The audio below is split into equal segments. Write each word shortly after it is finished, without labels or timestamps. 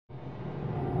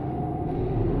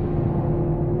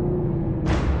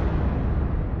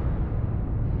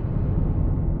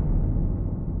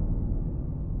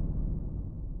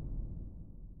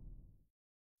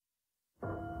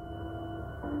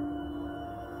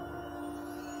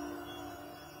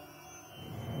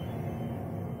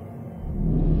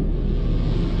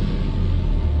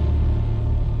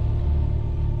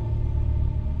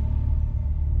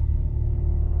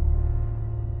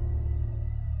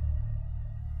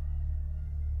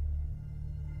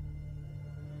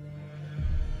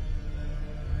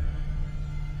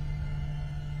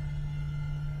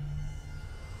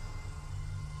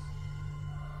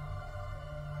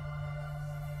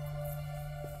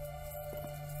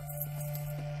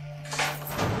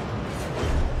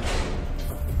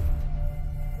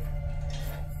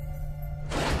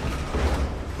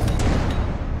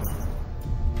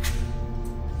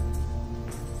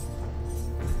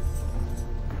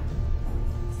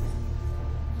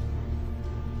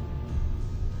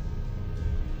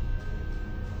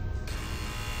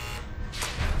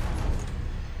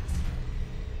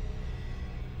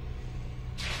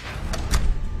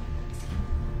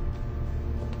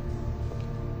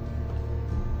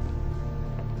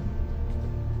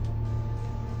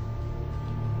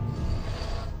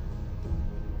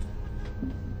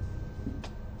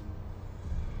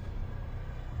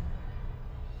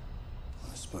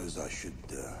suppose I should,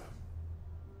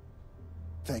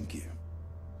 thank you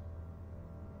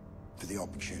for the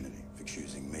opportunity, for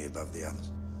choosing me above the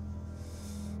others.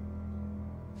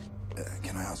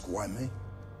 Can I ask why me?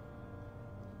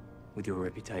 With your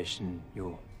reputation,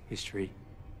 your history,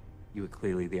 you were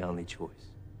clearly the only choice.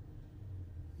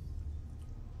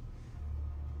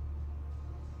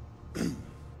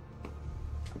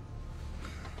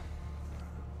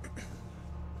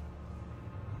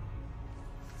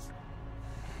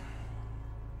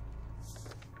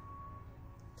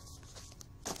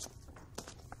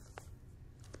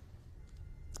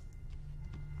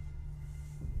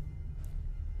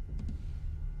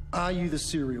 Are you the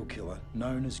serial killer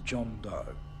known as John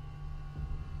Doe?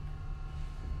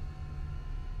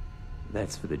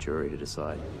 That's for the jury to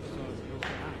decide.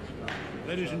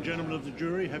 Ladies and gentlemen of the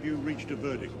jury, have you reached a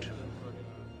verdict?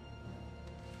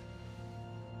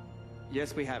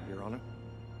 Yes, we have, Your Honor.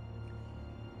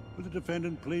 Will the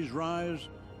defendant please rise?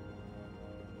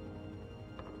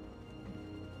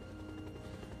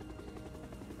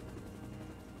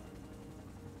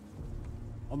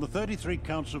 On the 33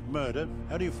 counts of murder,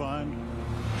 how do you find?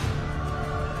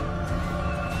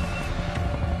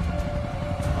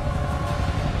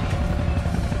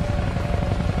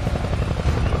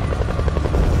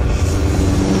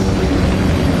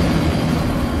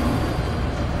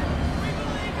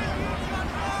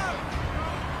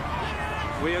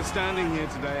 We are standing here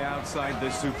today outside the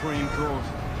Supreme Court,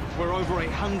 where over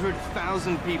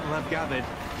 100,000 people have gathered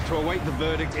to await the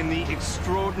verdict in the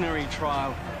extraordinary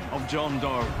trial of John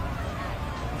Doe.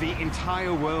 The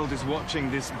entire world is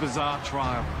watching this bizarre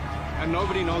trial, and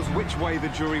nobody knows which way the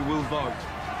jury will vote.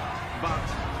 But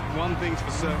one thing's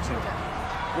for certain.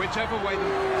 Whichever way the...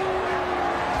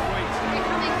 Wait.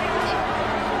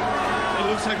 It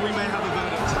looks like we may have a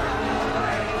verdict.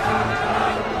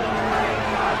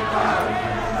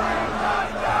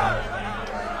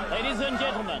 Ladies and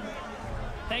gentlemen,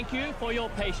 thank you for your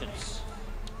patience.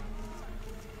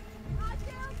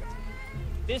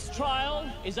 This trial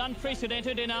is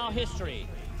unprecedented in our history.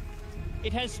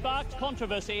 It has sparked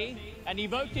controversy and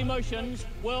evoked emotions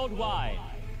worldwide.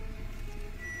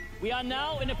 We are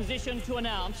now in a position to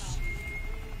announce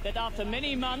that after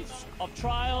many months of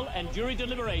trial and jury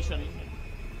deliberation,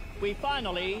 we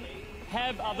finally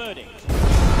have a verdict.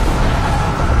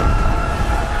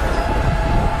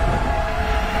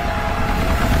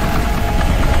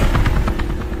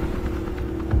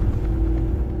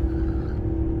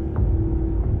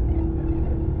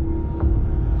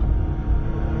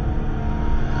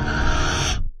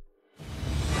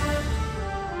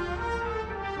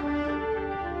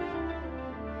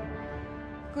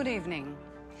 Good evening.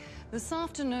 This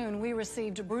afternoon, we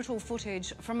received brutal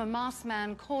footage from a masked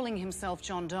man calling himself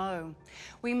John Doe.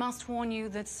 We must warn you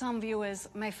that some viewers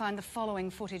may find the following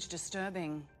footage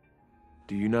disturbing.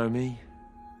 Do you know me?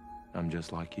 I'm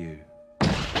just like you.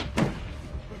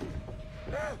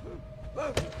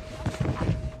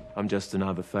 I'm just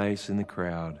another face in the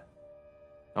crowd.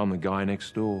 I'm the guy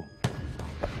next door.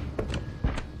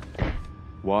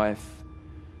 Wife,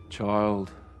 child,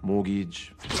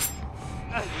 mortgage.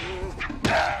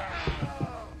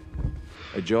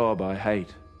 A job I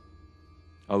hate.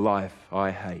 A life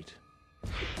I hate.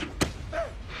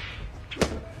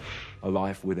 A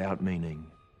life without meaning.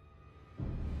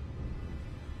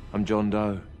 I'm John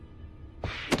Doe.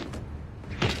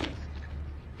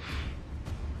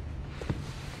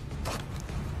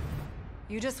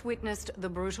 You just witnessed the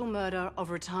brutal murder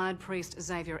of retired priest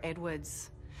Xavier Edwards.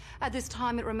 At this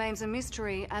time, it remains a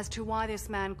mystery as to why this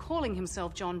man calling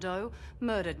himself John Doe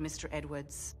murdered Mr.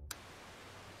 Edwards.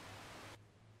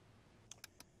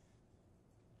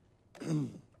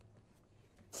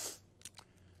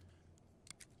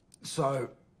 So,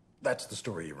 that's the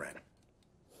story you ran?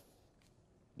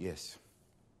 Yes.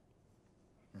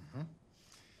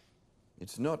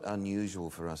 It's not unusual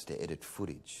for us to edit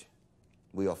footage.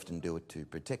 We often do it to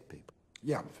protect people.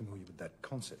 Yeah, I'm familiar with that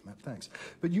concept, Matt, thanks.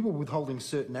 But you were withholding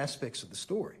certain aspects of the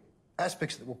story.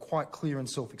 Aspects that were quite clear and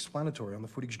self-explanatory on the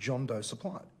footage John Doe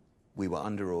supplied. We were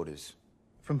under orders.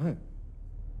 From who?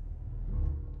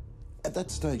 At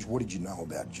that stage, what did you know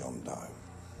about John Doe?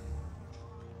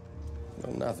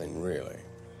 Well, nothing really.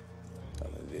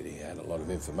 Other than he had a lot of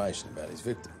information about his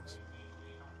victims.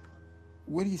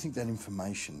 Where do you think that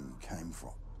information came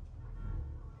from?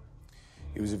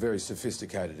 He was a very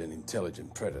sophisticated and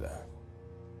intelligent predator.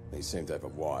 He seemed to have a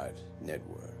wide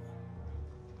network.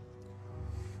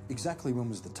 Exactly when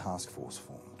was the task force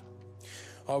formed?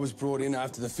 I was brought in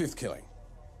after the 5th killing,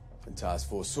 and Task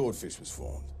Force Swordfish was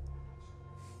formed.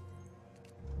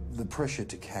 The pressure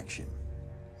to catch him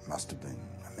must have been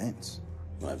immense.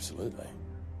 Absolutely.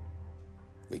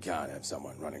 We can't have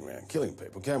someone running around killing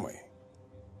people, can we?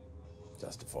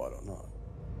 Justified or not.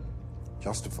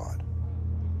 Justified.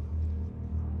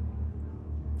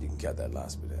 You can cut that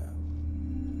last bit out.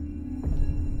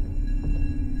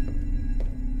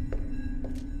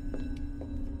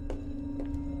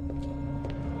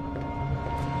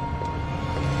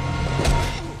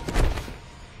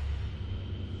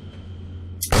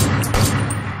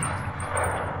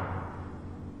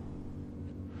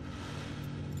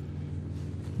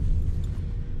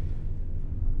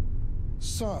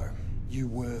 So, you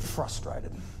were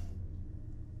frustrated.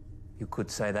 You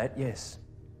could say that, yes.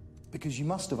 Because you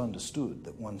must have understood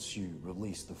that once you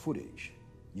released the footage,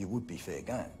 you would be fair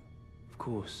game. Of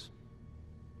course.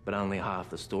 But only half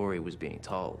the story was being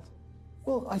told.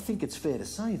 Well, I think it's fair to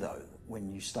say, though, that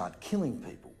when you start killing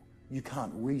people, you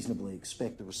can't reasonably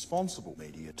expect the responsible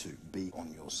media to be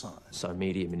on your side. So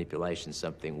media manipulation's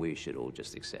something we should all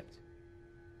just accept.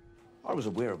 I was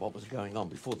aware of what was going on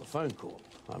before the phone call.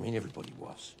 I mean, everybody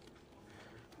was.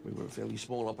 We were a fairly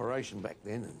small operation back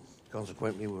then, and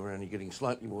consequently we were only getting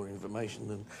slightly more information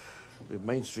than the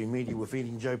mainstream media were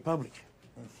feeding Joe Public.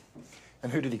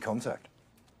 And who did he contact?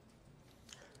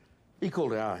 He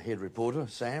called our head reporter,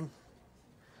 Sam,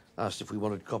 asked if we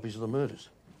wanted copies of the murders.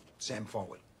 Sam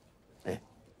Foley. Yeah.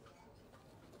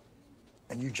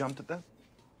 And you jumped at that?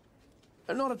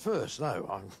 Not at first, no.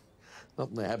 I'm not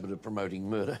in the habit of promoting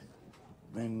murder.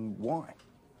 Then why?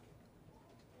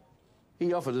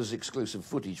 He offered us exclusive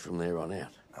footage from there on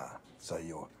out. Ah, so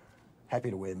you're happy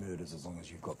to wear murders as long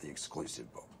as you've got the exclusive,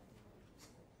 Bob.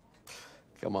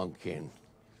 Come on, Ken.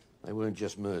 They weren't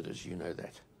just murders, you know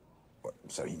that. What,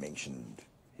 so he mentioned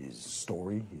his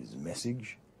story, his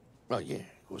message? Oh, yeah,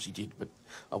 of course he did, but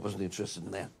I wasn't interested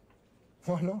in that.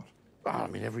 Why not? Oh, I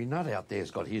mean, every nut out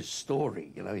there's got his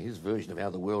story, you know, his version of how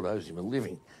the world owes him a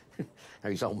living. How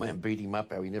his old man beat him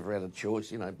up, how he never had a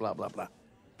choice, you know, blah, blah, blah.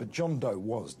 But John Doe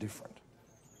was different.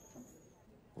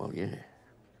 Well, yeah.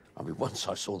 I mean, once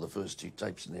I saw the first two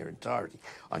tapes in their entirety,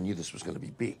 I knew this was going to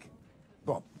be big.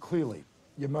 Bob, clearly,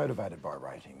 you're motivated by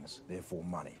ratings, therefore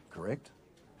money, correct?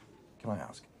 Can I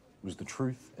ask, was the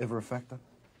truth ever a factor?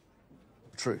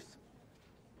 Truth?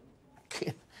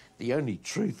 The only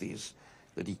truth is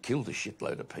that he killed a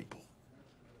shitload of people.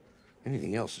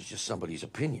 Anything else is just somebody's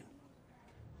opinion.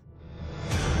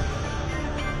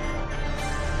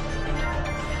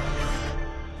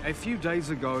 A few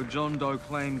days ago, John Doe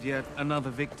claimed yet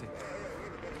another victim.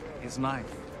 His knife.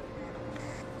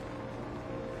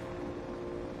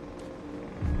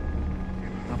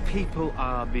 Now, people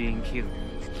are being killed.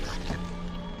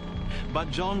 But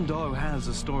John Doe has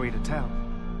a story to tell.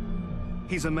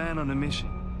 He's a man on a mission.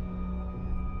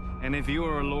 And if you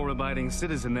are a law-abiding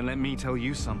citizen, then let me tell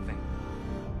you something.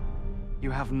 You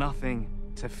have nothing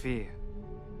to fear.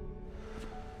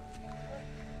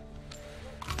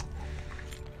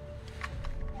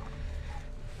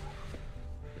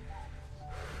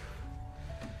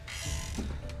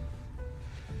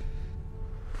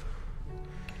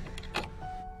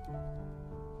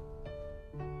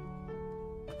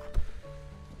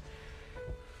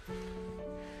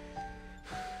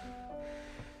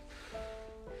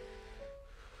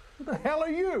 Who the hell are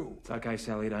you? It's okay,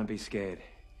 Sally, don't be scared.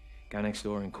 Go next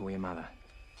door and call your mother.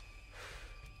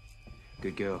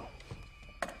 Good girl.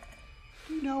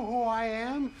 You know who I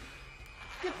am?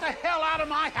 Get the hell out of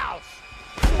my house!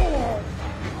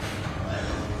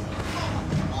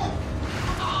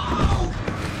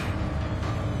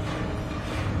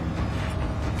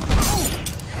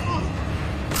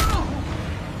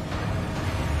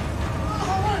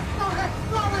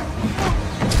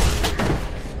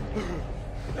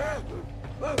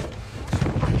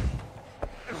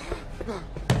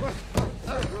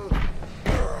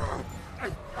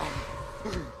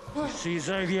 See,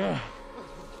 Xavier?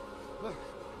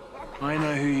 I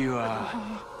know who you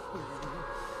are.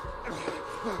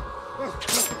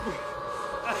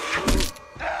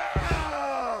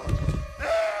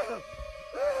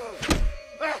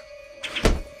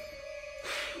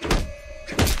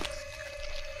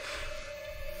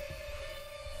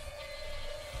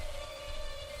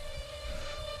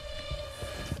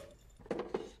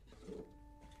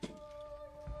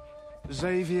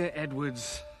 Xavier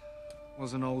Edwards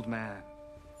was an old man.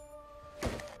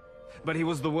 But he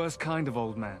was the worst kind of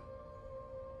old man.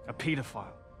 A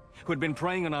pedophile who had been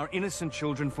preying on our innocent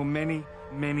children for many,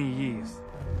 many years.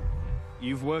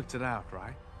 You've worked it out,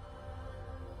 right?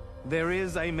 There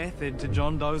is a method to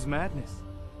John Doe's madness.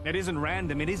 It isn't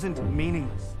random, it isn't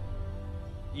meaningless.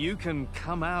 You can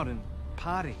come out and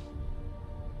party.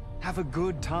 Have a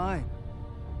good time.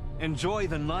 Enjoy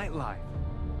the nightlife.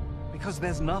 Because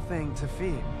there's nothing to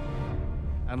fear.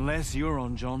 Unless you're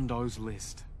on John Doe's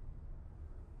list.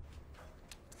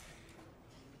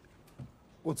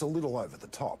 Well, it's a little over the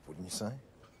top, wouldn't you say?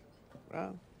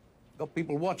 Well, got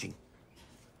people watching.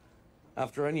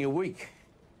 After only a week,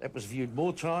 that was viewed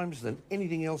more times than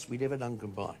anything else we'd ever done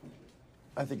combined.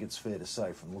 I think it's fair to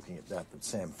say from looking at that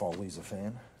Sam Foley's a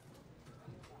fan.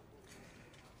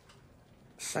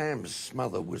 Sam's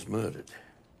mother was murdered.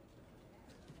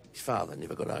 His father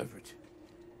never got over it.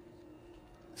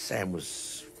 Sam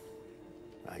was...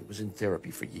 he was in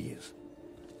therapy for years.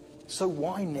 So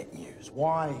why Net News?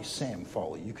 Why Sam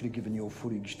Foley? You could have given your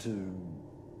footage to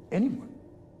anyone.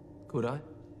 Could I?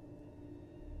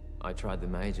 I tried the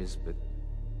majors, but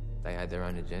they had their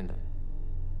own agenda.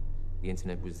 The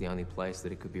internet was the only place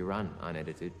that it could be run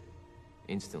unedited,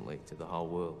 instantly to the whole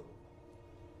world.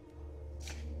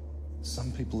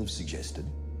 Some people have suggested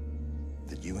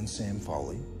that you and Sam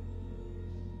Foley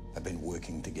have been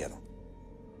working together.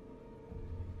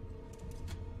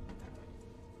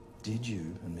 Did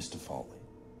you and Mr. Foley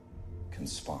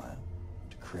conspire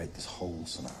to create this whole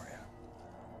scenario?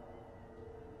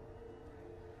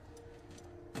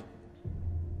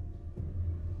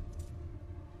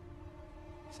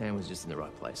 Sam was just in the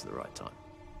right place at the right time.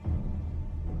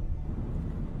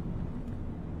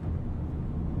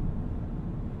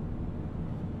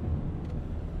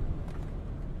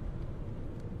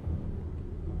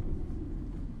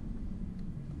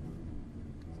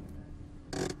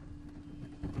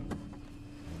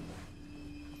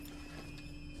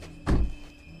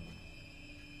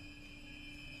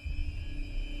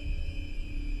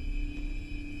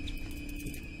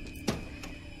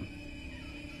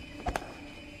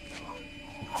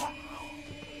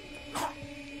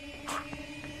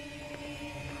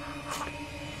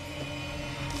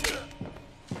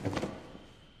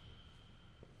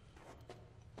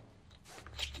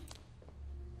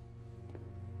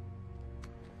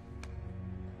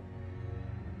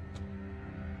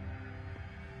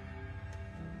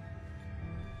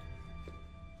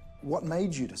 What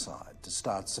made you decide to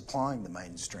start supplying the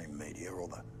mainstream media, or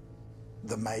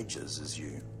the majors, as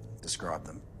you describe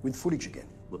them, with footage again?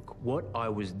 Look, what I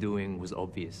was doing was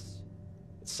obvious.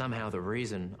 Somehow the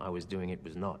reason I was doing it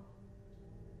was not.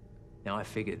 Now, I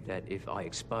figured that if I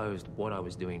exposed what I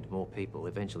was doing to more people,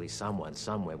 eventually someone,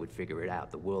 somewhere would figure it out.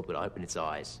 The world would open its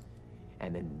eyes,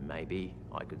 and then maybe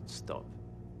I could stop.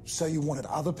 So you wanted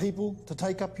other people to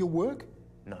take up your work?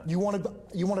 No. You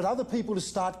wanted other people to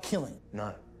start killing?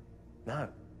 No. No.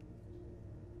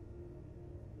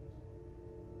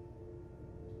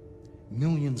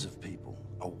 Millions of people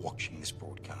are watching this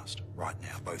broadcast right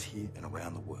now, both here and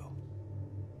around the world.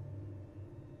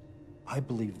 I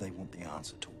believe they want the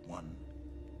answer to one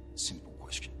simple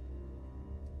question.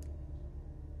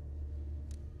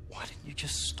 Why didn't you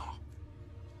just stop?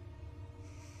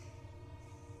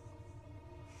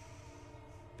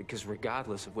 Because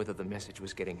regardless of whether the message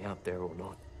was getting out there or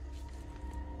not,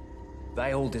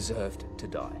 they all deserved to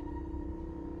die.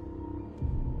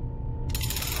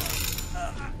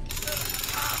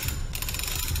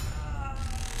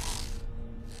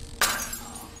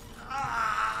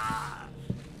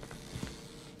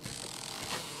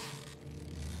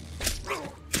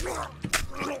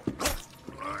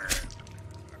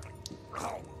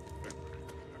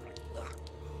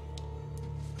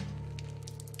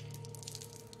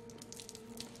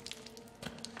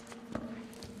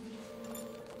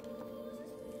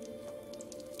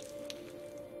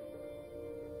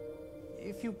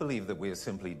 If you believe that we are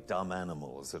simply dumb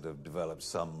animals that have developed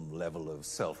some level of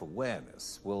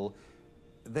self-awareness, well,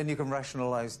 then you can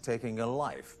rationalize taking a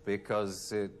life,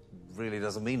 because it really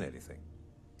doesn't mean anything.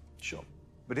 Sure.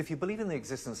 But if you believe in the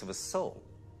existence of a soul,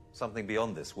 something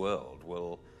beyond this world,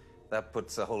 well, that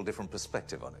puts a whole different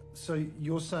perspective on it. So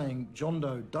you're saying John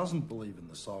Doe doesn't believe in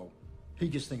the soul, he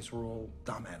just thinks we're all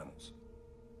dumb animals?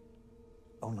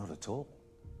 Oh, not at all.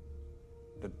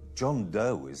 But John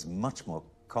Doe is much more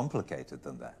complicated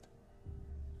than that.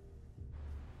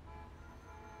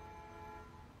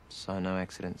 So no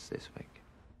accidents this week?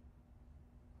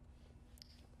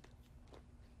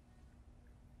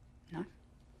 No. You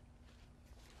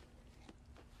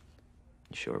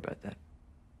sure about that?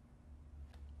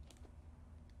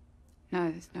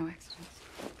 No, there's no accidents.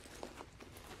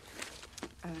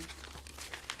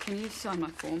 Can you sign my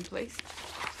form, please?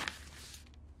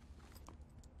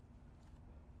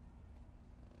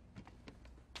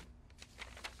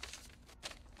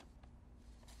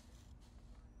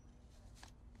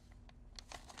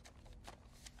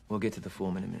 We'll get to the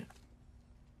form in a minute.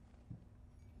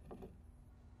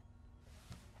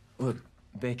 Look,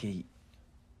 Becky,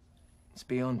 it's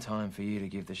beyond time for you to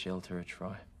give the shelter a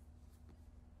try.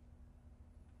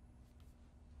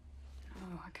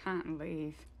 can't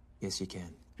leave. Yes, you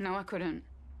can. No, I couldn't.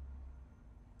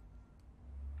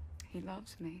 He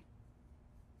loves me.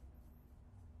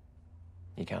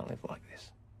 You can't live like this.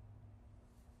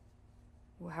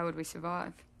 Well, how would we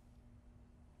survive?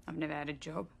 I've never had a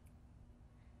job.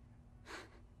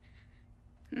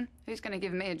 Who's going to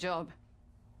give me a job?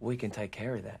 We can take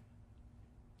care of that.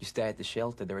 You stay at the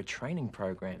shelter. There are training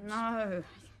programs. No.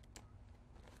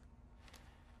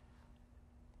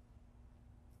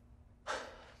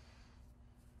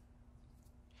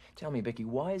 Tell me, Becky,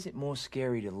 why is it more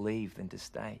scary to leave than to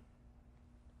stay?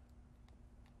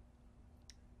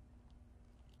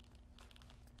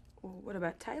 Well, what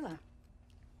about Taylor?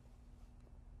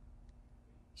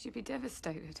 She'd be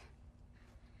devastated.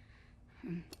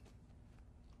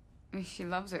 She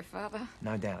loves her father.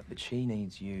 No doubt, but she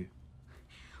needs you.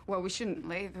 Well, we shouldn't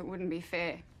leave. It wouldn't be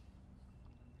fair.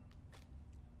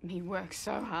 He works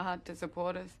so hard to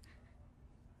support us.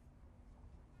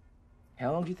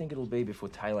 How long do you think it'll be before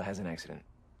Taylor has an accident?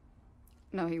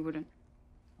 No, he wouldn't.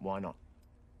 Why not?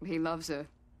 He loves her.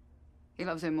 He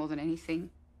loves her more than anything.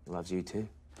 He loves you too.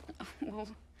 Well,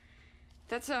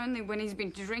 that's only when he's been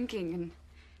drinking and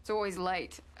it's always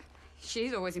late.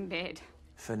 She's always in bed.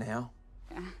 For now?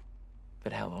 Yeah.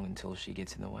 But how long until she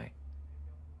gets in the way?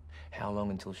 How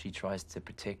long until she tries to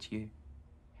protect you?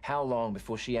 How long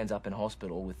before she ends up in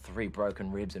hospital with 3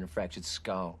 broken ribs and a fractured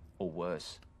skull, or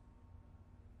worse?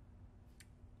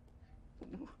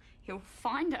 He'll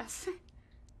find us.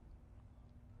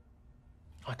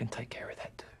 I can take care of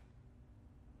that too.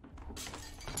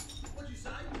 What'd you say?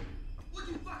 What'd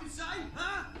you fucking say?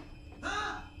 Huh?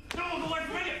 Huh? Go away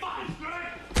from me, you fucking screw!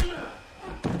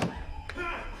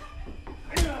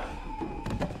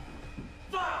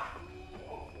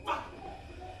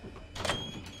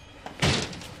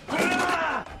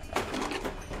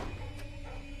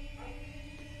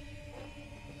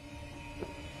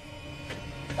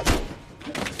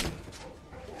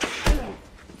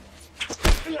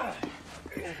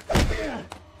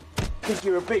 Think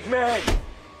you're a big man.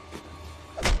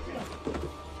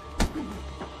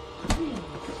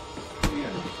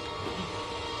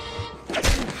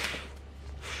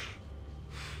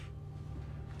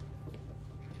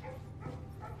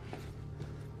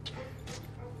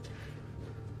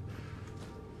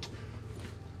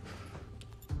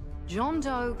 John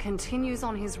Doe continues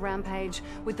on his rampage,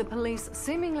 with the police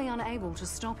seemingly unable to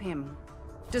stop him.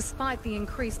 Despite the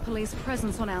increased police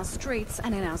presence on our streets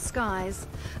and in our skies,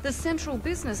 the central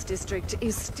business district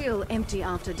is still empty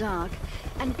after dark,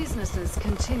 and businesses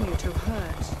continue to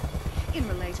hurt. In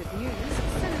related news,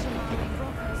 Senator Marlene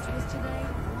Brockhurst was today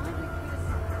widely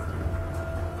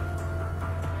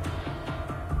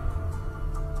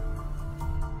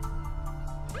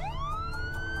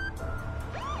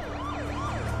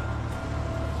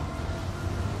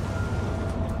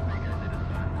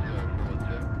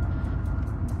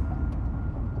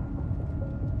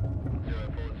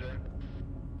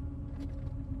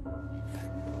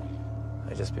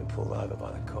I've just been pulled over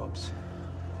by the cops.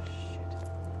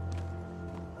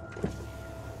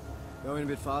 Going a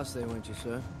bit fast there, weren't you,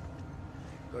 sir?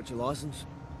 Got your license?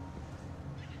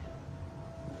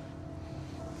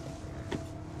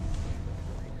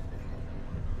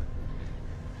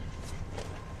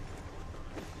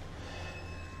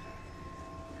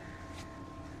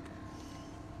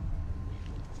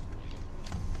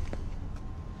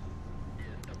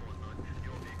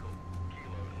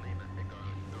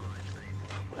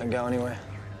 Don't go anywhere.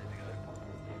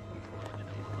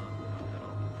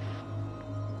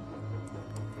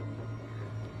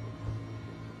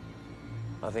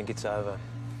 I think it's over.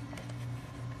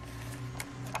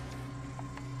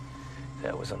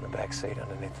 That was on the back seat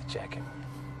underneath the jacket.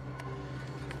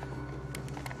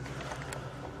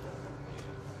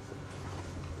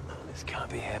 This can't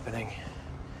be happening.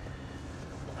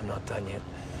 I'm not done yet.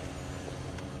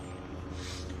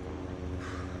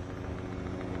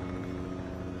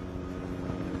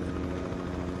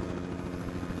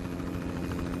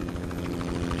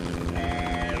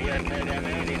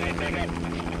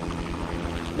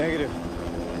 Negative.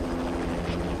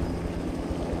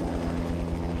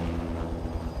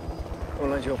 I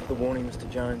won't let you off with a warning, Mr.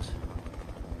 Jones.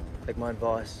 Take my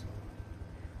advice.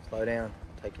 Slow down.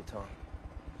 Take your time.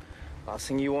 Last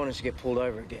thing you want is to get pulled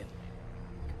over again.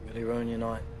 Could really ruin your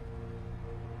night.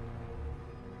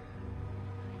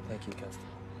 Thank you, Constable.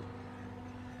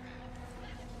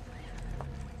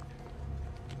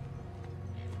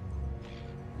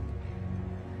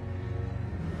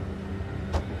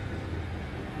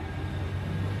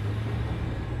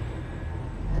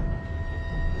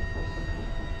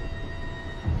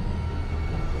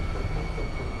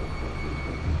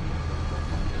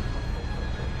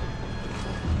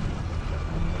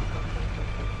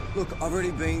 Look, I've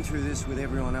already been through this with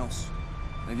everyone else.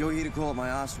 And if you're here to call up my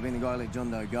ass for being the guy who let John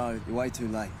Doe go, you're way too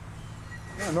late.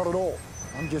 No, not at all.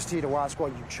 I'm just here to ask why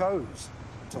you chose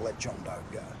to let John Doe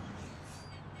go.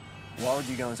 Why would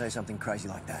you go and say something crazy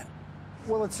like that?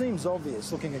 Well, it seems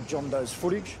obvious, looking at John Doe's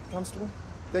footage, Constable,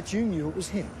 that you knew it was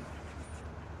him.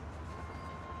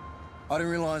 I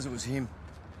didn't realise it was him,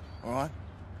 all right?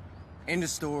 End of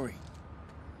story.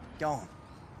 Go on.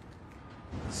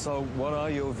 So, what are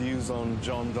your views on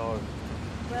John Doe?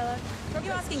 Well,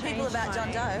 you're asking people about John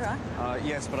Doe, right?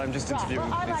 Yes, but I'm just interviewing...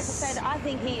 Well, I'd like to say that I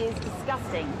think he is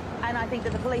disgusting, and I think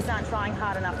that the police aren't trying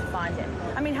hard enough to find him.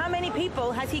 I mean, how many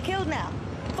people has he killed now?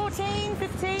 14,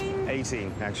 15?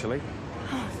 18, actually.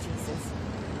 Oh, Jesus.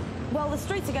 Well, the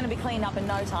streets are going to be cleaned up in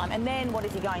no time, and then what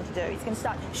is he going to do? He's going to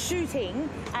start shooting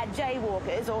at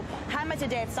jaywalkers or hammer to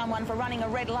death someone for running a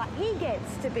red light. He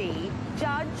gets to be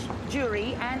judge,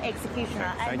 jury, and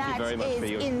executioner, and that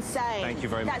is insane. Thank you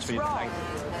very much for your... That's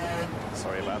wrong.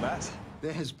 Sorry about that.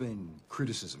 There has been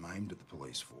criticism aimed at the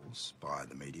police force by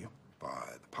the media,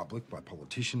 by the public, by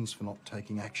politicians for not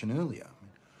taking action earlier.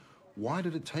 Why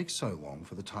did it take so long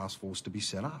for the task force to be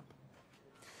set up?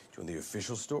 Do you want the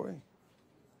official story?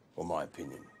 Or my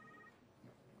opinion?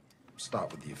 Start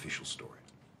with the official story.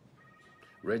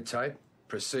 Red tape,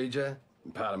 procedure,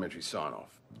 and parliamentary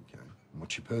sign-off. Okay. And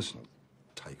what's your personal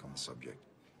take on the subject?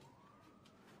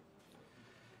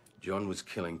 John was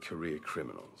killing career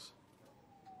criminals.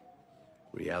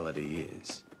 Reality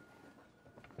is,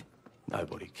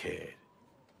 nobody cared.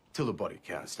 Till the body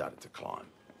count started to climb.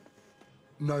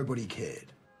 Nobody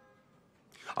cared.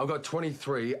 I've got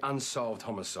 23 unsolved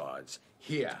homicides.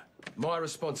 Here, my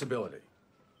responsibility.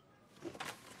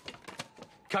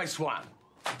 Case 1,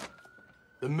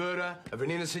 the murder of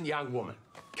an innocent young woman.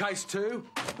 Case 2,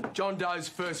 John Doe's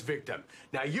first victim.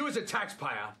 Now, you as a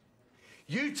taxpayer,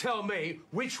 you tell me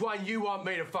which one you want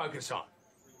me to focus on.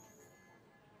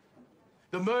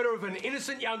 The murder of an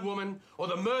innocent young woman or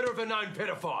the murder of a known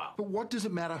pedophile? But what does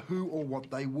it matter who or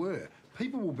what they were?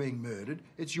 People were being murdered.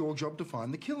 It's your job to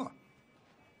find the killer.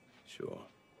 Sure.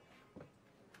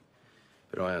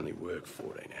 But I only work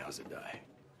 14 hours a day.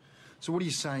 So what are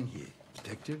you saying here,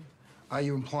 Detective? Are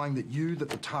you implying that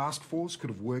the task force, could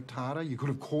have worked harder? You could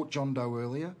have caught John Doe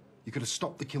earlier? You could have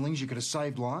stopped the killings? You could have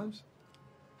saved lives?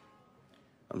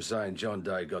 I'm saying John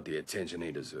Doe got the attention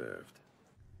he deserved.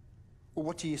 Well,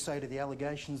 what do you say to the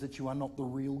allegations that you are not the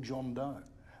real John Doe?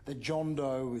 That John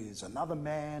Doe is another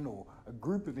man or a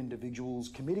group of individuals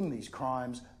committing these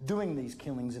crimes, doing these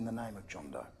killings in the name of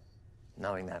John Doe?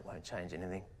 Knowing that won't change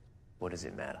anything. What does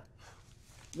it matter?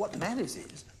 What matters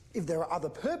is, if there are other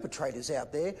perpetrators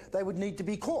out there, they would need to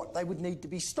be caught. They would need to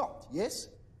be stopped, yes?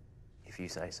 If you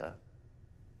say so.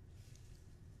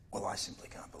 Well, I simply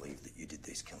can't believe that you did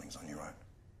these killings on your own.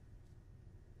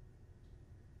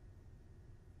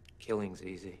 Killing's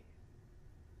easy.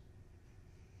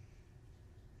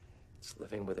 It's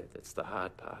living with it that's the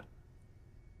hard part.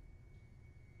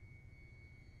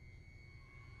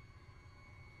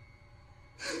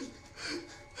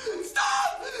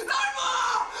 Stop! No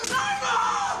more! No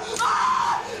more!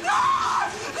 Ah! No!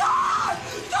 No!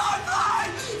 Stop,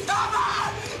 please! Stop it!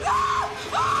 No!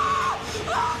 Ah!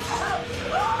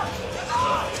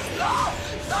 Ah!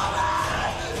 Stop it!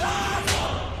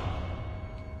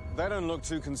 They don't look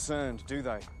too concerned, do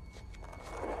they?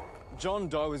 John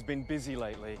Doe has been busy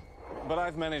lately, but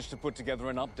I've managed to put together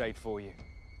an update for you.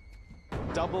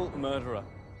 Double murderer,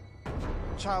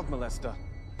 child molester,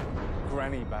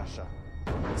 granny basher,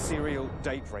 serial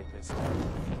date rapist.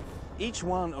 Each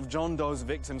one of John Doe's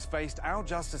victims faced our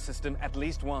justice system at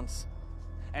least once,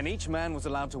 and each man was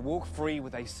allowed to walk free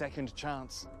with a second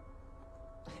chance.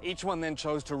 Each one then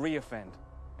chose to re-offend,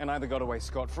 and either got away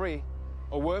scot-free,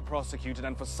 or were prosecuted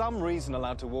and for some reason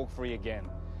allowed to walk free again,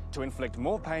 to inflict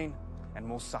more pain and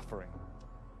more suffering.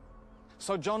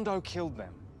 So John Doe killed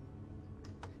them.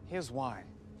 Here's why.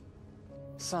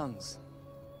 Sons,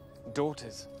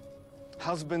 daughters,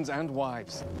 husbands and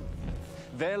wives.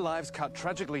 Their lives cut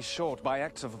tragically short by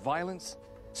acts of violence,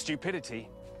 stupidity,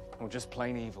 or just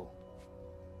plain evil.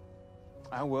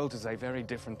 Our world is a very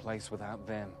different place without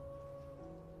them.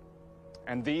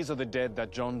 And these are the dead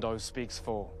that John Doe speaks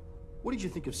for. What did you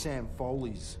think of Sam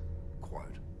Foley's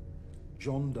quote?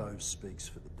 John Doe speaks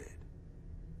for the dead.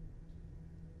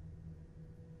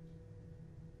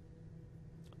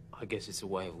 I guess it's a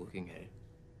way of looking at it.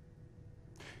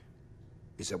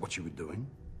 Is that what you were doing?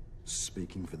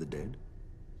 Speaking for the dead?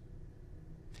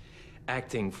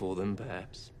 Acting for them,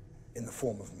 perhaps. In the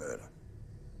form of murder.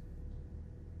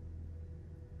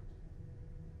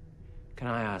 Can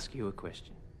I ask you a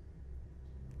question?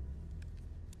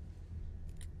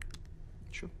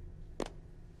 Sure.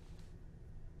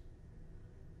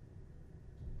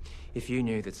 If you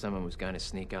knew that someone was going to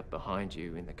sneak up behind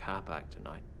you in the car park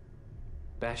tonight,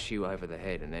 bash you over the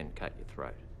head and then cut your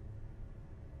throat.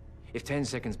 If 10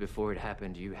 seconds before it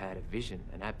happened you had a vision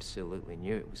and absolutely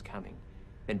knew it was coming,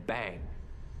 then bang,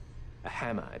 a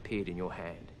hammer appeared in your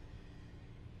hand,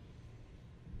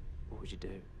 what would you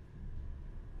do?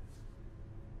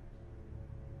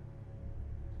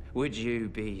 Would you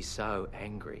be so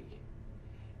angry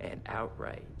and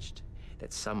outraged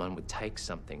that someone would take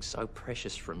something so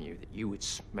precious from you that you would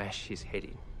smash his head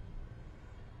in?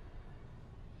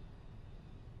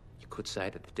 You could say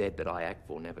that the dead that I act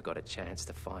for never got a chance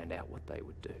to find out what they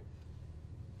would do.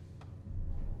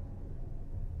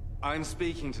 I'm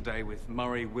speaking today with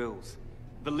Murray Wills,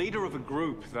 the leader of a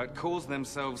group that calls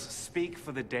themselves Speak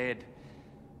for the Dead.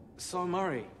 So,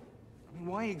 Murray,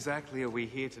 why exactly are we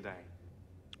here today?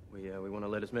 We want to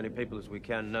let as many people as we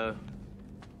can know.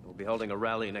 We'll be holding a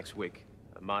rally next week,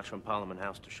 a march from Parliament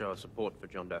House to show our support for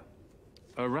John Doe.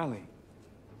 A rally?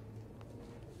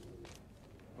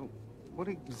 Well, what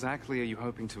exactly are you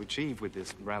hoping to achieve with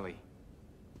this rally?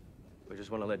 We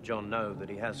just want to let John know that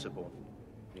he has support.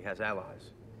 He has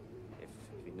allies, if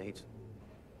he needs.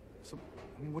 So,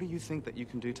 I mean, what do you think that you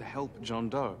can do to help John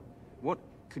Doe? What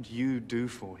could you do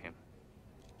for him?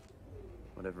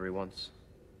 Whatever he wants.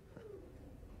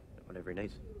 Whatever he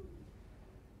needs.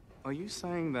 Are you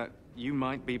saying that you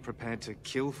might be prepared to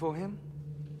kill for him?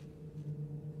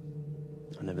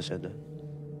 I never said that.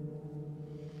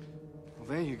 Well,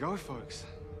 there you go, folks.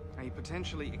 A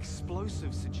potentially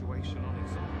explosive situation on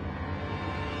its own.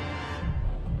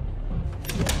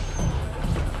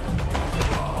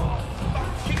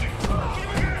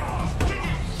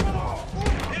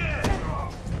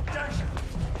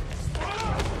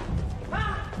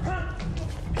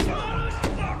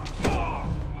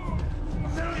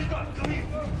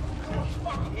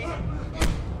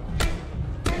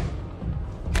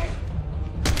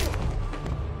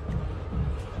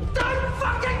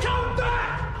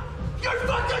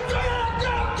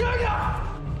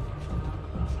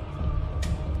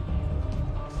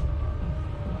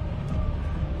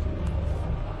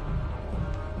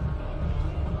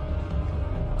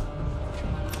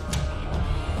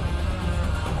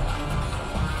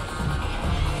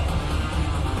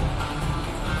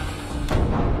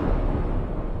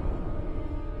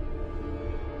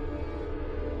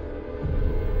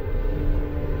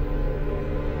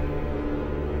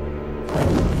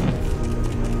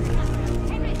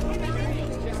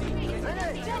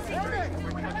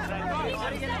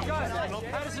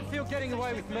 How does it feel getting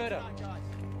away with murder?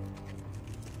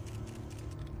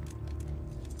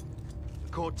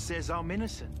 The court says I'm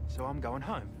innocent, so I'm going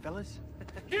home, fellas.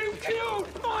 You killed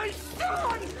my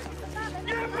son!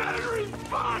 You murdering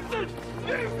bastard!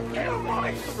 You killed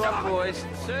my son! Right, boys.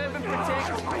 Serve and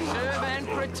protect. Serve and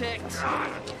protect.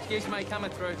 Excuse me,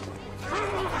 coming through.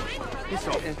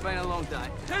 It's been a long day.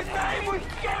 His name was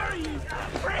Gary, you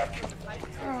prick!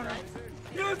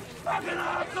 You fucking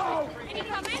asshole! Any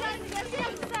comments?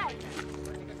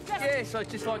 Yes, I'd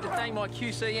just like to thank my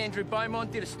QC, Andrew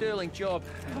Beaumont. Did a sterling job.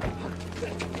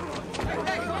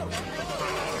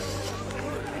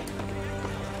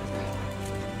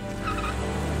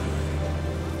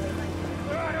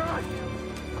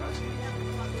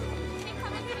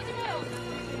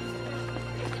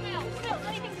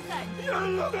 You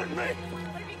look at me!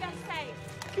 What have you got to say?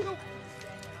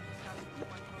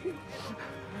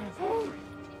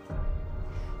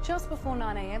 Just before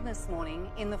 9 a.m. this morning,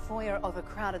 in the foyer of a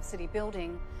crowded city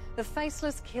building, the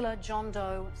faceless killer John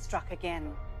Doe struck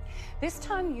again. This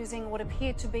time using what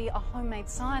appeared to be a homemade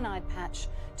cyanide patch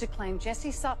to claim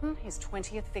Jesse Sutton, his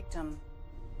 20th victim.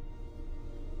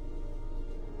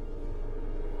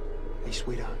 Hey,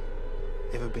 sweetheart.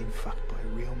 Ever been fucked by a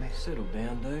real man? Settle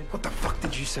down, dude. What the fuck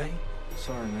did you say?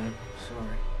 Sorry, man.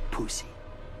 Sorry. Pussy.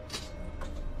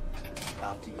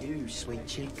 After you, sweet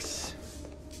cheeks.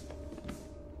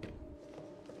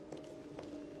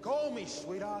 Call me,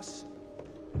 sweetheart.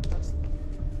 That's...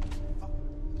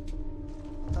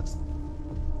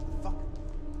 fuck.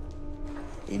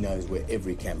 He knows where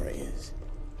every camera is,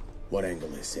 what angle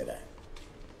they're set at,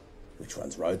 which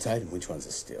ones rotate and which ones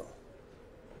are still.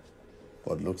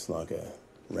 What looks like a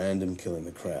random kill in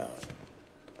the crowd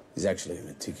is actually a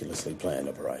meticulously planned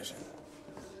operation.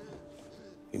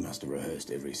 He must have rehearsed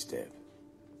every step.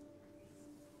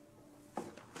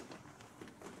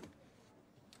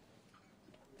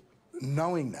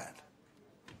 Knowing that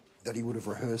he would have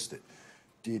rehearsed it,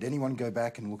 did anyone go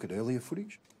back and look at earlier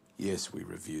footage? Yes, we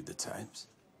reviewed the tapes.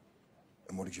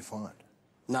 And what did you find?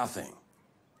 Nothing.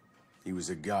 He was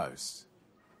a ghost.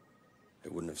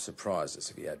 It wouldn't have surprised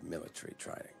us if he had military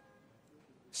training.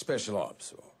 Special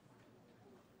ops or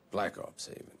Black Ops,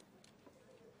 even.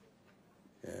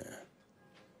 Yeah.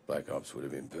 Black Ops would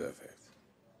have been perfect.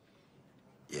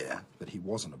 Yeah, but he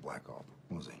wasn't a Black Op,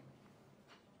 was he?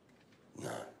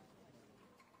 No.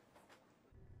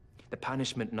 The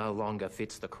punishment no longer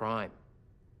fits the crime.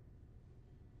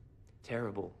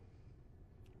 Terrible,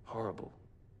 horrible,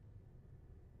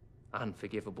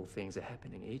 unforgivable things are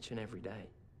happening each and every day.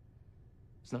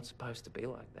 It's not supposed to be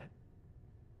like that.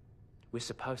 We're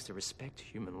supposed to respect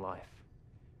human life,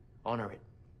 honor it,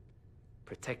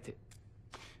 protect it.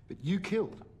 But you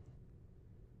killed.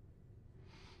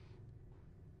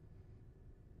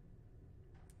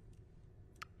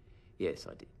 Yes,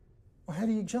 I did. Well, how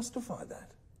do you justify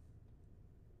that?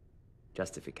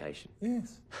 Justification.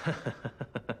 Yes.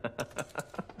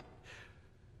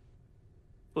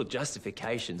 Well,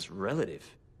 justification's relative.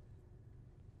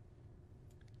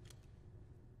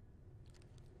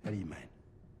 How do you mean?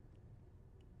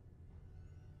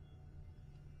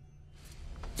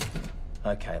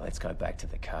 Okay, let's go back to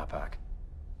the car park.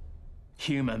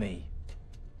 Humour me.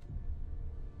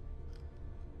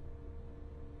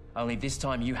 Only this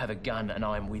time you have a gun and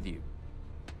I'm with you.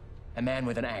 A man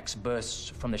with an axe bursts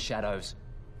from the shadows,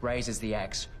 raises the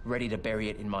axe, ready to bury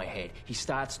it in my head. He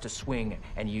starts to swing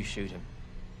and you shoot him.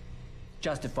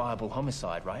 Justifiable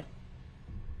homicide, right?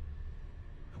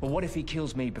 Well, what if he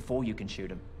kills me before you can shoot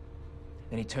him?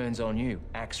 Then he turns on you,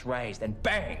 axe raised, and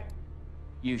bang!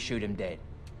 You shoot him dead.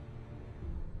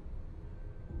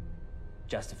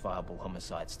 Justifiable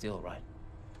homicide still, right?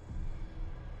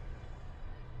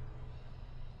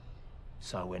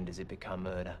 So when does it become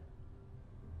murder?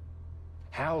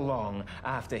 How long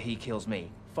after he kills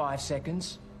me? 5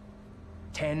 seconds?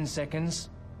 10 seconds?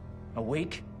 A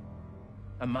week?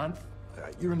 A month?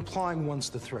 You're implying once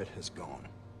the threat has gone.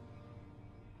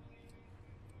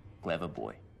 Clever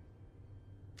boy.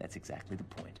 That's exactly the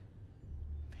point.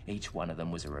 Each one of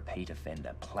them was a repeat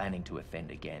offender, planning to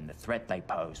offend again. The threat they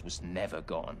posed was never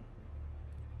gone.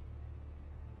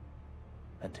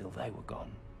 Until they were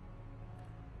gone.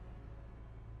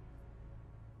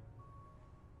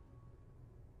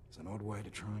 It's an odd way to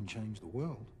try and change the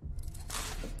world.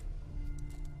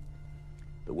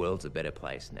 The world's a better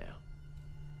place now.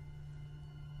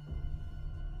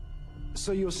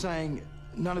 So you're saying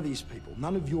none of these people,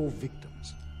 none of your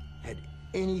victims, had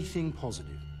anything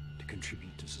positive to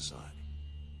contribute to society?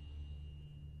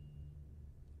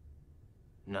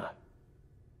 No.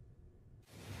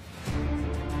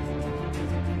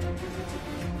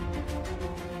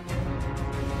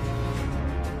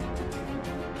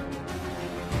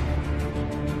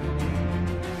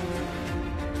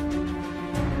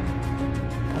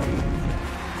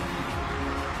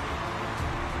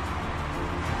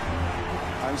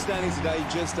 I'm standing today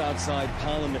just outside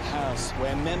Parliament House,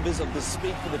 where members of the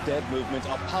Speak for the Dead movement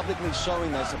are publicly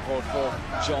showing their support for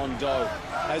John Doe.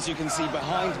 As you can see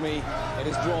behind me, it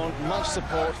has drawn much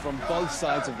support from both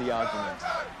sides of the argument.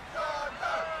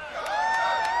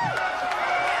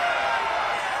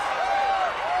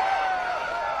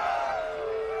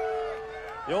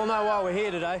 You all know why we're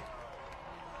here today.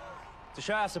 To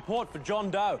show our support for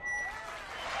John Doe.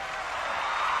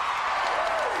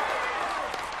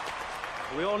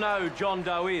 We all know who John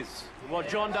Doe is, and what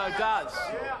John Doe does.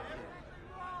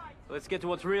 Let's get to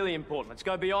what's really important. Let's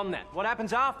go beyond that. What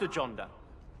happens after John Doe?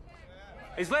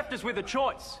 He's left us with a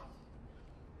choice.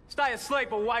 Stay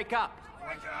asleep or wake up.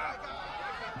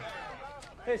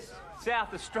 This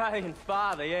South Australian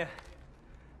father, yeah.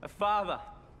 A father.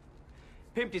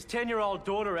 Pimped his 10-year-old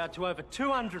daughter out to over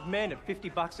 200 men at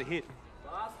 $50 a hit.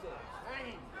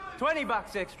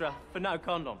 $20 extra for no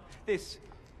condom. This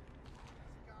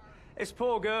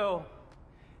poor girl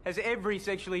has every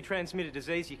sexually transmitted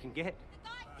disease you can get.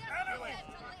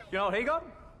 You know what he got?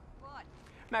 What?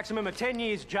 Maximum of 10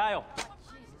 years jail.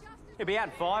 He'll be out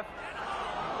in 5.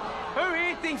 Who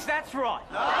here thinks that's right?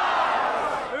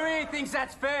 No! Who here thinks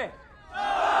that's fair? No!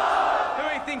 Who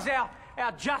here thinks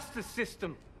our justice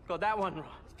system got that one right?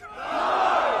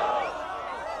 No!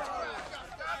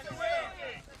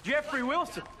 Jeffrey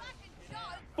Wilson,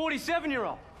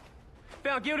 47-year-old.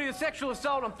 Found guilty of sexual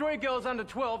assault on 3 girls under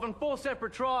 12 on 4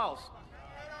 separate trials.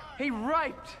 He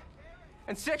raped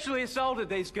and sexually assaulted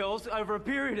these girls over a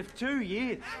period of 2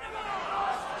 years.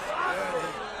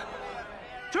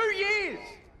 2 years!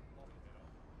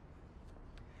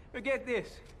 But get this.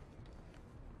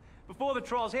 Before the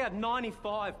trials, he had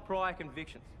 95 prior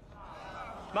convictions.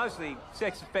 Mostly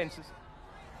sex offences.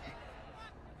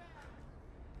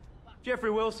 Jeffrey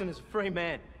Wilson is a free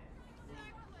man.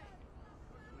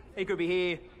 He could be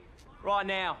here, right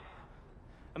now,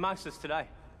 amongst us today.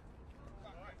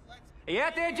 Are you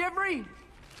out there, Jeffrey?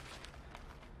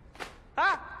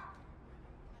 Huh?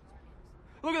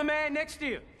 Look at the man next to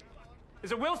you.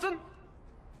 Is it Wilson?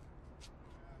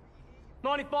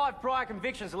 95 prior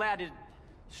convictions allowed to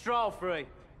stroll free.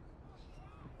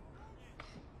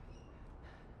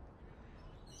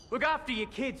 Look after your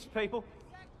kids, people.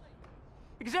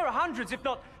 Because there are hundreds, if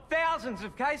not thousands,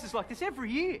 of cases like this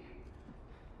every year.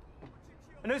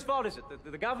 And whose fault is it?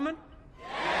 The government?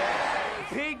 Yes.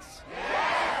 The pigs?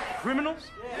 Yes. Criminals?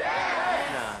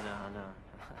 Yes.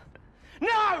 No.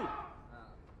 No!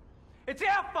 It's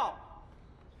our fault.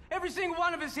 Every single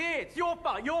one of us here. It's your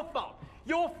fault, your fault,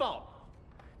 your fault.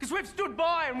 Because we've stood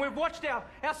by and we've watched our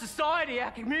society,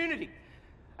 our community,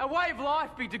 our way of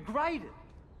life be degraded,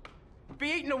 be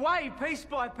eaten away piece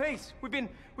by piece. We've been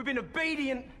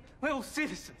obedient little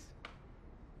citizens,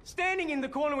 standing in the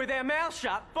corner with our mouths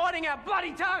shut, fighting our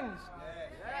bloody tongues.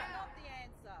 That's not the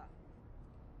answer.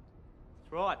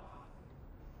 That's right.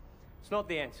 It's not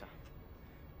the answer.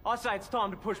 I say it's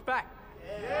time to push back.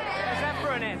 How's that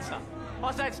for an answer?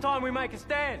 I say it's time we make a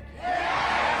stand. How's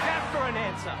that for an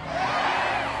answer?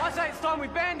 I say it's time we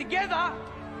band together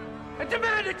and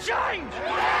demand a change. That's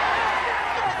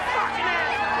not a fucking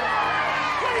answer.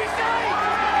 What do you say?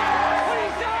 What do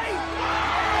you say?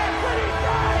 What do you say?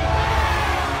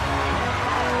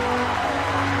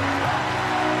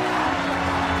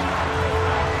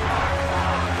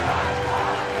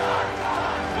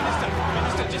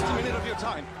 Minister, just a minute of your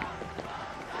time.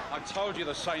 I've told you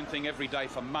the same thing every day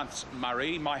for months,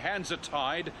 Murray. My hands are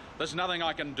tied. There's nothing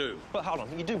I can do. But hold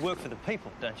on, you do work for the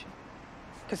people, don't you?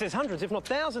 Because there's hundreds, if not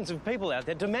thousands, of people out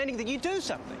there demanding that you do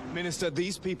something. Minister,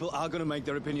 these people are going to make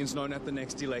their opinions known at the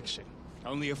next election.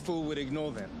 Only a fool would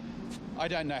ignore them. I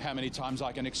don't know how many times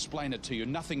I can explain it to you.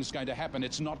 Nothing's going to happen.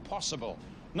 It's not possible.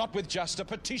 Not with just a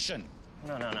petition.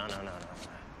 No. I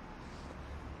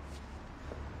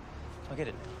get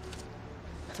it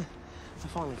now. I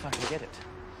finally fucking get it.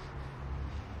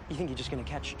 You think you're just going to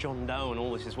catch John Doe and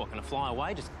all this is what, going to fly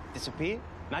away, just disappear?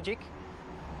 Magic?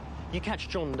 You catch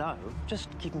John Doe, just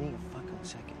give me a fucking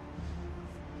second.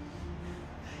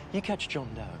 You catch John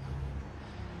Doe,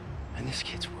 and this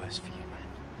gets worse for you, man.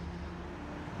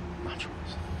 Much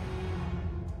worse.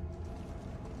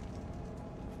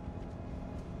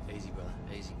 Easy, brother,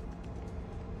 easy.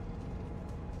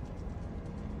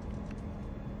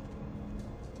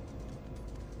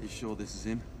 You sure this is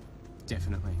him?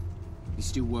 Definitely. He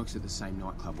still works at the same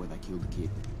nightclub where they killed the kid.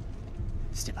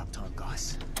 Step up time,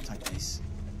 guys. Take this.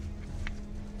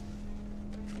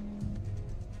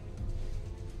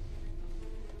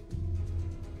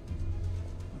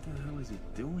 What the hell is he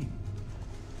doing?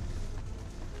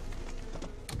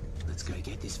 Let's go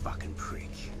get this fucking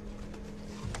prick.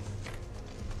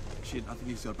 Shit, I think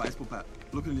he's got a baseball bat.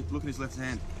 Look at his left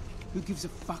hand. Who gives a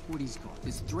fuck what he's got?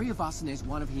 There's 3 of us and there's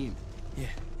 1 of him. Yeah,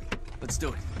 let's do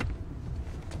it.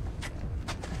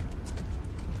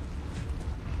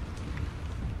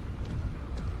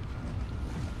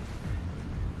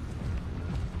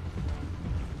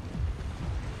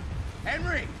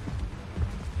 Henry!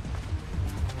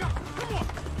 Come on!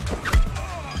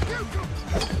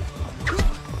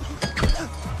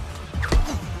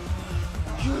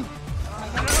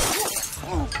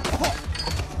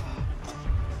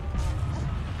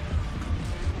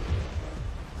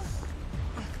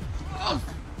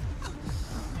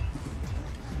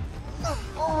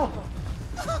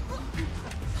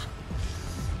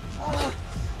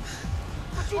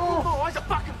 What you think my eyes are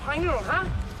fucking painted on, huh? Do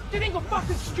you think I'm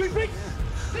fucking stupid?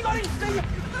 Think I didn't see you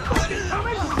fucking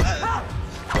coming? Huh?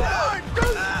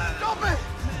 Dude, stop it!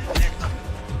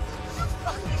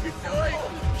 What are you doing?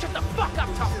 Shut the fuck up,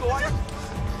 tough guy!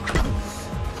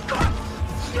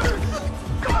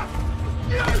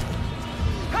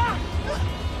 Huh?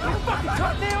 You fucking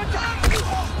tough now,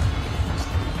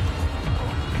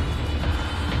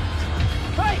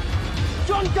 Hey!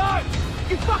 John Doe!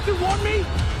 You fucking want me?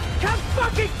 Come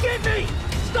fucking get me!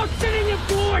 Stop sitting your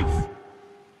boys!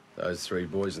 Those 3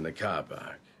 boys in the car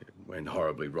park, it went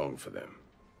horribly wrong for them.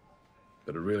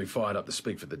 But it really fired up the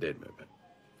Speak for the Dead movement.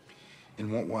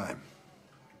 In what way?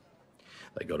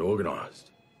 They got organised.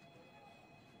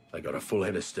 They got a full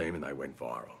head of steam and they went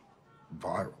viral.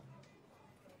 Viral?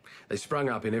 They sprung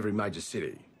up in every major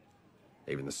city,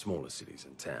 even the smaller cities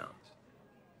and towns.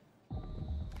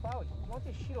 Chloe, you want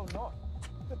this shit or not?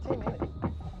 You've got 10 minutes.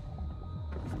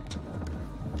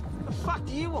 The fuck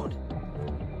do you want?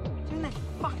 Turn that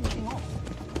fucking thing off.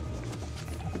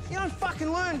 You don't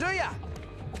fucking learn, do ya?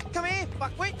 Come here,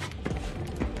 fuckwit.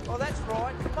 Oh, that's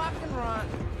right. Fucking run.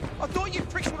 I thought you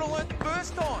pricks would have learned the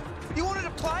first time. You wanted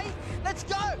to play? Let's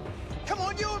go. Come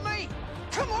on, you and me.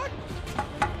 Come on.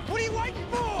 What are you waiting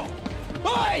for?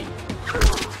 Hey!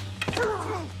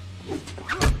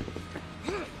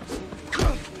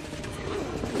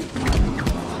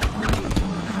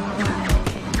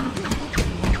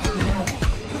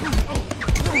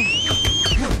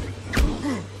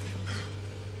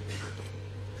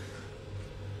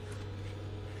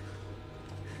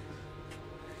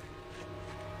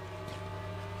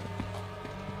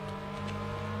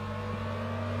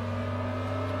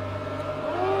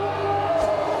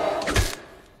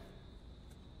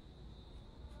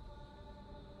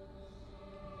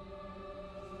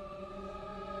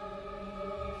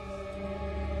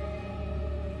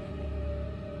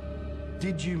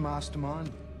 Did you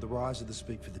mastermind the rise of the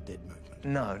Speak for the Dead movement?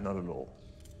 No, not at all.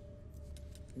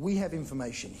 We have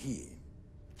information here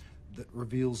that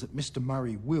reveals that Mr.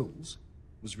 Murray Wills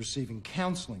was receiving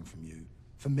counselling from you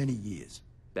for many years.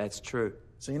 That's true.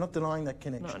 So you're not denying that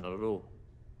connection? No, not at all.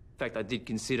 In fact, I did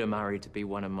consider Murray to be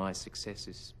one of my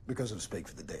successors. Because of Speak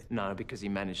for the Dead? No, because he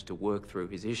managed to work through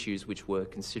his issues, which were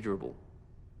considerable.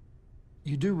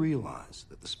 You do realise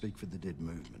that the Speak for the Dead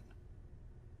movement,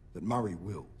 that Murray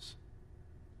Wills,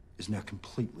 is now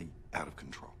completely out of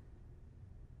control?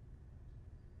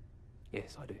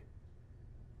 Yes, I do.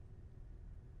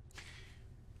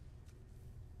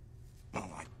 Well,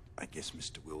 I guess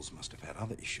Mr. Wills must have had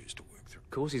other issues to work through. Of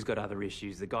course he's got other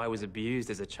issues. The guy was abused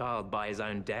as a child by his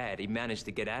own dad. He managed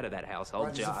to get out of that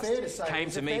household Right, came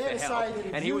to me for help,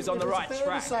 and he was on the right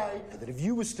track. Is it fair to say that if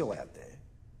you were still out there,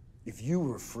 if you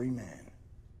were a free man,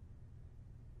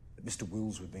 that Mr.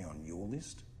 Wills would be on your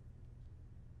list?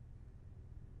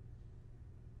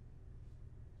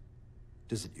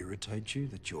 Does it irritate you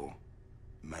that your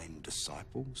main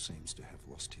disciple seems to have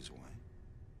lost his way?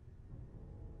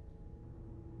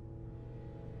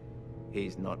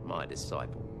 He's not my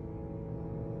disciple.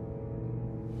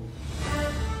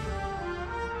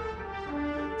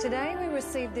 Today we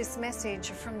received this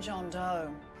message from John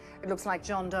Doe. It looks like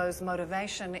John Doe's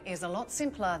motivation is a lot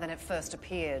simpler than it first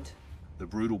appeared. The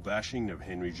brutal bashing of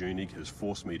Henry Junig has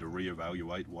forced me to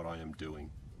re-evaluate what I am doing.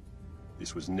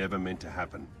 This was never meant to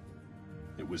happen.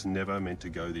 It was never meant to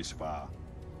go this far.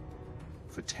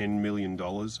 For $10 million,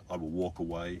 I will walk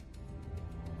away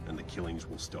and the killings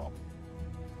will stop.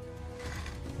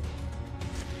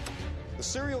 The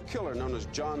serial killer known as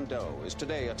John Doe is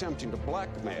today attempting to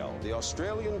blackmail the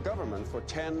Australian government for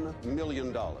 $10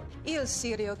 million. Il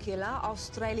serial killer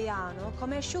australiano,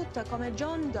 conosciuto come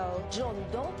John Doe. John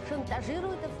Doe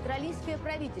шантажирует австралийское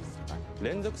правительство.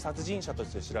 連続殺人者と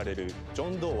して知られるジ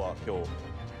ョン・ドーは今日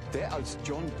Der als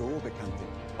John Doe bekannte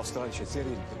australische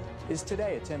Serienkiller is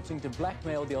today attempting to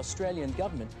blackmail the Australian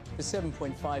government for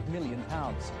 £7.5 million.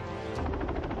 All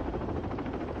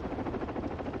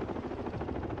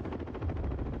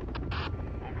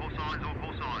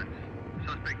call signs.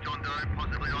 Suspect John Doe,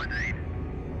 possibly ID'd.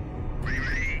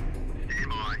 Ready, stand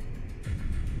by.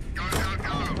 Go, go,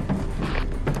 go!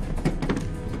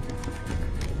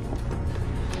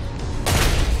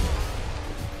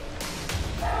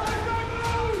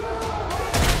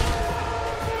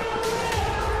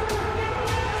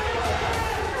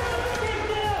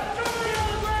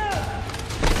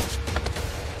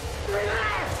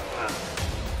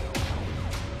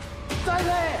 Stay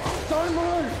there! Don't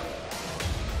move!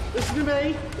 Listen to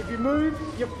me. If you move,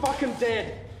 you're fucking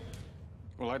dead.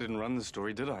 Well, I didn't run the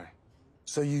story, did I?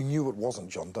 So you knew it wasn't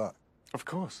John Doe? Of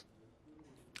course.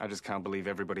 I just can't believe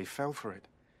everybody fell for it.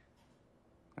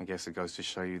 I guess it goes to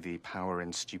show you the power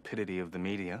and stupidity of the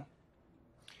media.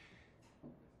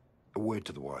 A word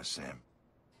to the wise, Sam.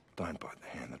 Don't bite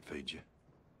the hand that feeds you.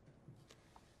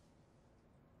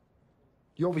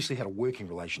 You obviously had a working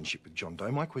relationship with John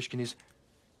Doe. My question is,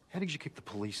 how did you keep the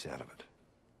police out of it?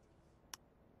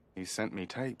 He sent me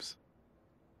tapes.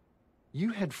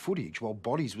 You had footage while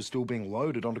bodies were still being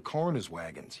loaded onto coroner's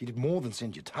wagons. He did more than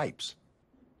send you tapes.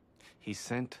 He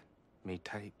sent me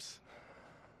tapes.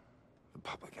 The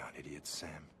public aren't idiots,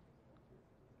 Sam.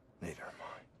 Neither am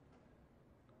I.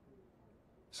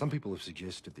 Some people have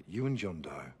suggested that you and John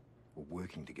Doe were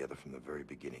working together from the very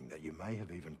beginning, that you may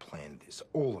have even planned this,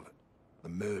 all of it. The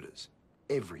murders,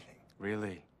 everything.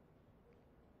 Really?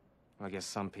 I guess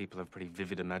some people have pretty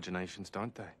vivid imaginations,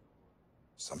 don't they?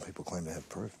 Some people claim to have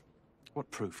proof. What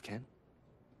proof, Ken?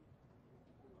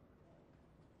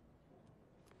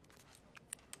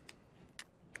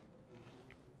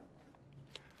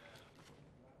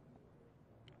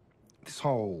 This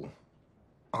whole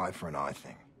eye for an eye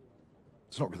thing,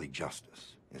 it's not really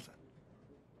justice, is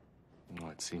it?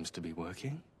 Well, it seems to be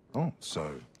working. Oh,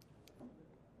 so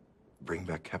bring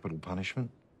back capital punishment?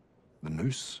 The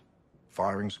noose?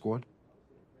 Firing squad?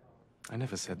 I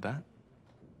never said that.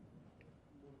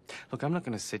 Look, I'm not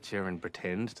going to sit here and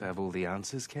pretend to have all the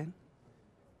answers, Ken.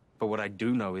 But what I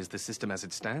do know is the system as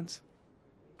it stands,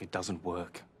 it doesn't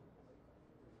work.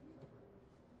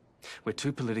 We're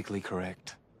too politically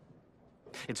correct.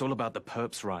 It's all about the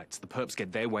perps' rights. The perps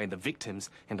get their way and the victims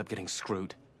end up getting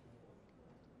screwed.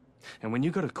 And when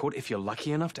you go to court, if you're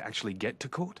lucky enough to actually get to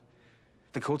court,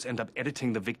 the courts end up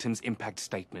editing the victim's impact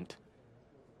statement.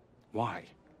 Why?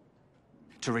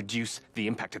 To reduce the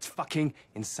impact. It's fucking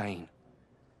insane.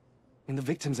 And the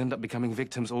victims end up becoming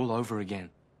victims all over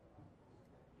again.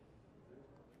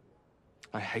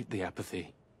 I hate the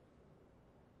apathy.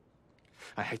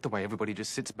 I hate the way everybody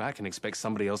just sits back and expects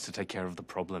somebody else to take care of the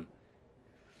problem.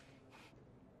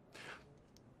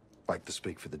 like the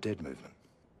Speak for the Dead movement?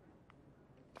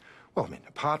 Well, I mean,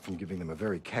 apart from giving them a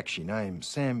very catchy name,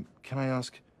 Sam, can I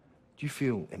ask, do you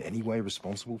feel in any way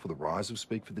responsible for the rise of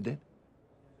Speak for the Dead?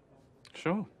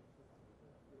 Sure.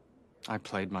 I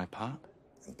played my part.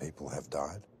 And people have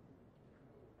died?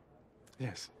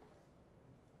 Yes.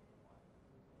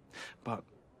 But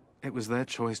it was their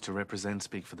choice to represent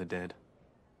Speak for the Dead.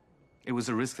 It was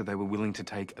a risk that they were willing to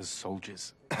take as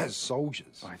soldiers. As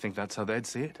soldiers? I think that's how they'd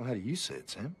see it. Well, how do you see it,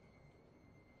 Sam?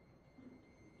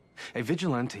 A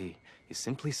vigilante is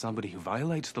simply somebody who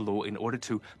violates the law in order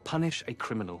to punish a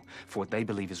criminal for what they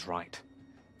believe is right,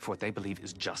 for what they believe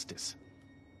is justice.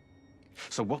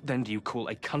 So what then do you call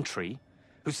a country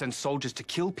who sends soldiers to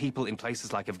kill people in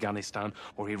places like Afghanistan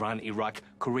or Iran, Iraq,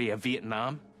 Korea,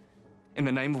 Vietnam, in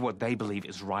the name of what they believe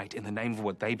is right, in the name of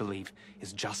what they believe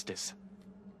is justice?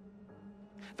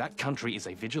 That country is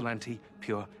a vigilante,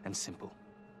 pure and simple.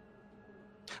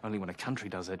 Only when a country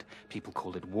does it, people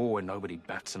call it war and nobody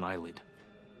bats an eyelid.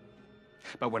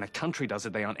 But when a country does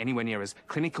it, they aren't anywhere near as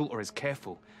clinical or as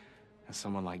careful as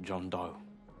someone like John Doe.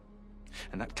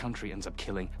 And that country ends up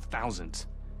killing thousands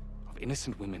of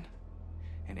innocent women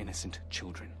and innocent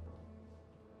children.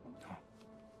 Oh,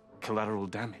 collateral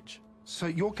damage. So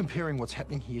you're comparing what's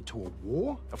happening here to a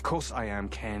war? Of course I am,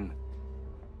 Ken.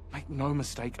 Make no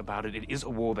mistake about it. It is a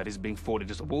war that is being fought. It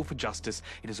is a war for justice.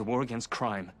 It is a war against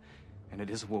crime. And it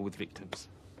is a war with victims.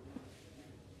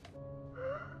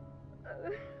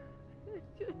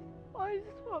 I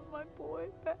just want my boy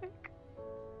back.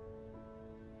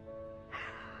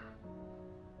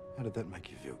 How did that make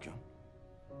you feel, John?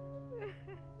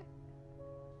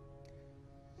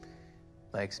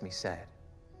 Makes me sad.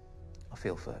 I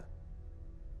feel for her.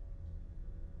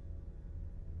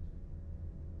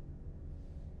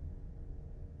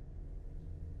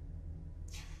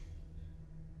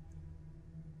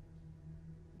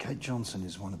 Kate Johnson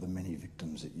is one of the many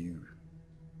victims that you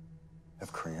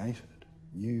have created.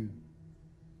 You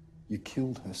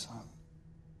killed her son.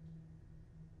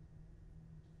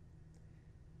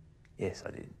 Yes,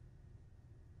 I did.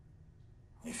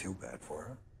 You feel bad for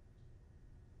her?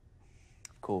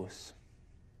 Of course.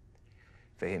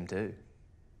 For him too.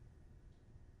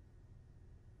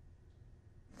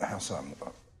 How so?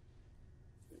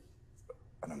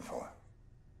 I don't follow.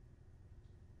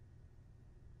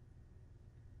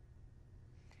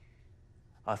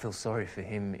 I feel sorry for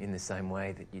him in the same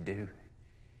way that you do.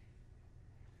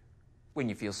 When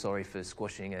you feel sorry for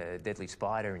squashing a deadly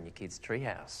spider in your kid's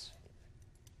treehouse.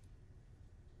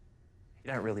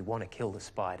 You don't really want to kill the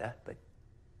spider, but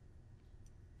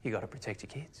you got to protect your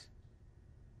kids.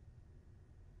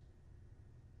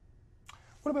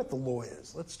 What about the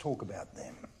lawyers? Let's talk about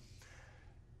them.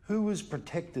 Who was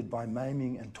protected by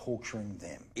maiming and torturing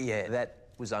them? Yeah, that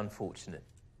was unfortunate.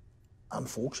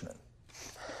 Unfortunate?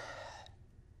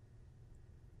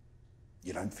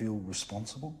 You don't feel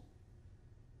responsible?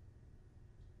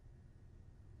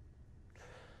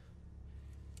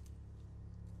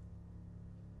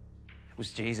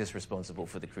 Was Jesus responsible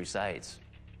for the Crusades?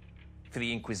 For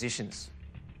the Inquisitions?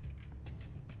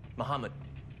 Muhammad?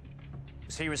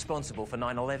 Was he responsible for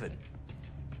 9/11?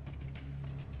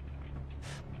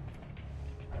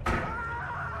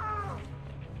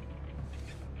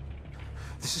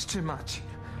 This is too much.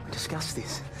 We discussed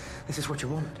this. This is what you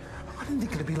want. I didn't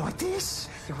think it'd be like this.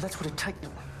 Yeah, well, that's what it takes.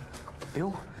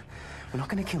 Bill, we're not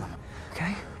going to kill him,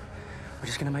 okay? We're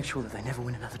just going to make sure that they never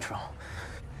win another trial.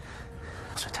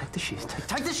 So take the shears.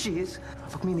 Take the shears.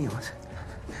 Look me in the eyes.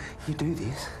 You do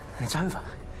this, and it's over.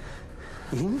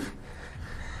 You hear me?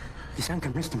 Your son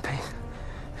can rest in peace.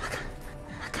 Okay.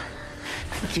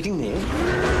 Get in there.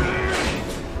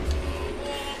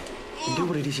 And do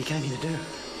what it is you came here to do.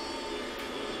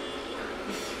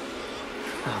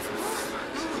 Oh, for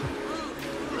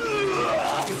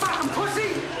you fucking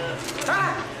pussy!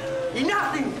 Huh? You're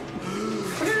nothing!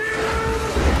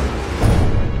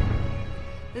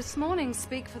 This morning,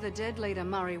 Speak for the Dead leader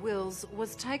Murray Wills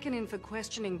was taken in for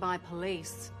questioning by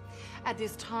police. At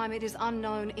this time, it is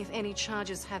unknown if any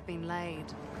charges have been laid.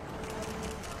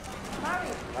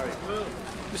 Murray!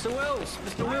 Mr. Wills!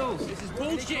 Mr. Wills! This is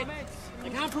bullshit! They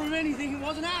can't prove anything. It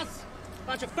wasn't us!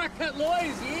 Bunch of fat cat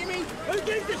lawyers, you hear me? Who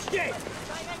gives a shit?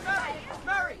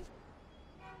 Murray!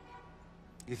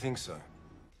 You think so?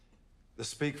 The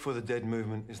Speak for the Dead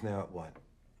movement is now at what?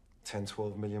 10,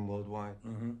 12 million worldwide?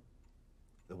 Mm-hmm.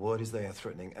 The word is they are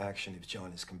threatening action if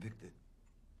John is convicted.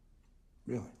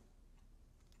 Really?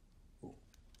 Well,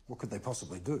 what could they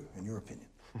possibly do, in your opinion?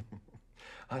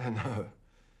 I don't know.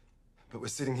 But we're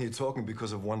sitting here talking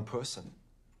because of one person.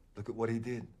 Look at what he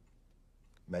did.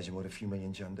 Imagine what a few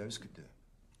million John Does could do.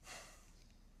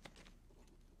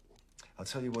 I'll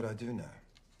tell you what I do know.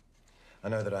 I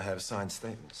know that I have signed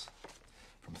statements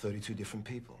from 32 different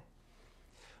people.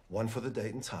 One for the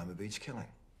date and time of each killing.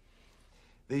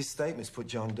 These statements put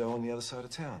John Doe on the other side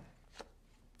of town.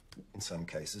 In some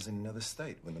cases, in another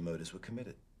state when the murders were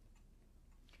committed.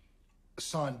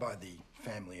 Signed by the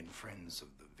family and friends of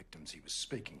the victims he was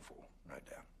speaking for, no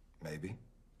doubt. Maybe.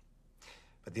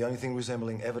 But the only thing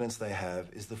resembling evidence they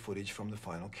have is the footage from the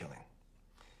final killing.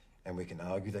 And we can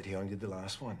argue that he only did the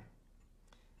last one.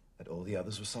 That all the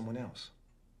others were someone else.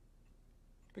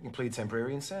 We can plead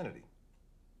temporary insanity.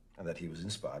 And that he was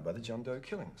inspired by the John Doe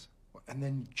killings. And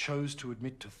then chose to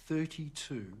admit to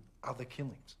 32 other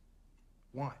killings.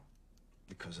 Why?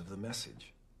 Because of the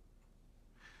message.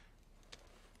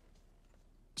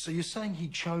 So you're saying he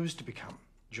chose to become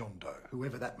John Doe,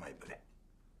 whoever that may be?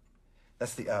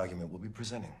 That's the argument we'll be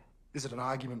presenting. Is it an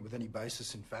argument with any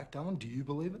basis in fact, Alan? Do you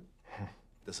believe it?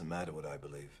 Doesn't matter what I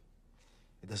believe.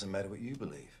 It doesn't matter what you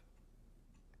believe.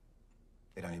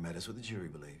 It only matters what the jury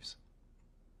believes.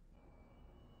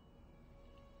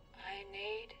 I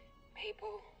need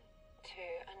people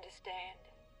to understand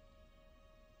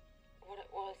what it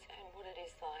was and what it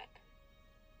is like.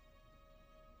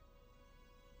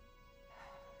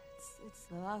 It's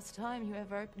the last time you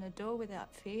ever open a door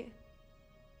without fear.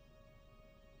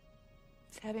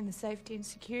 It's having the safety and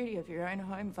security of your own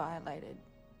home violated.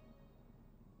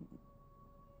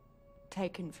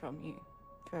 Taken from you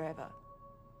forever.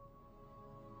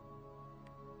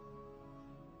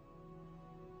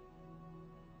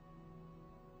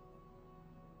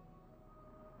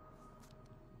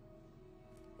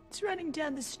 It's running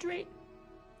down the street,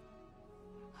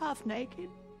 half naked,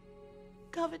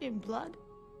 covered in blood,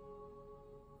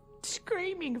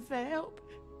 screaming for help,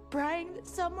 praying that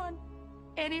someone,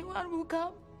 anyone will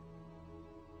come.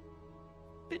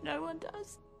 But no one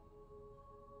does.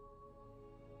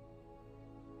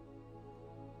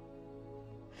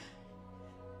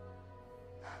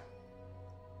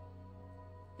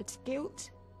 It's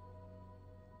guilt.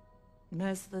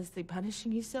 Mercilessly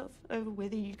punishing yourself over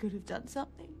whether you could have done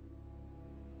something.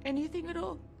 Anything at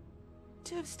all.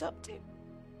 To have stopped him.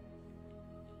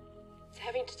 It's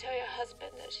having to tell your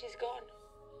husband that she's gone.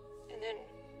 And then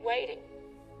waiting.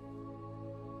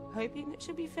 Hoping that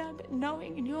she'll be found, but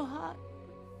knowing in your heart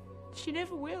she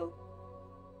never will.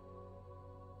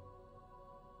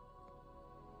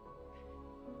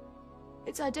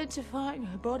 It's identifying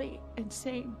her body and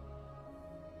seeing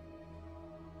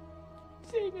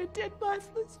her dead,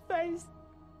 lifeless face.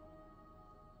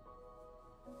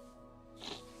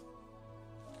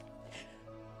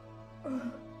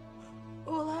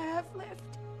 All I have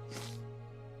left.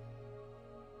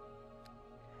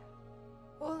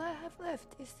 All I have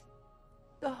left is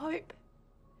the hope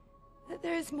that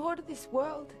there is more to this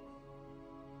world,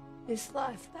 this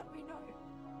life that we know,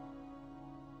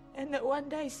 and that one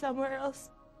day somewhere else,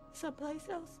 someplace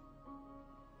else,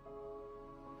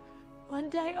 one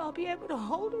day I'll be able to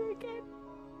hold her again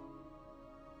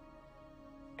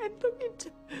and look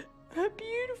into her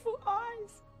beautiful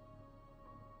eyes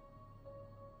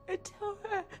and tell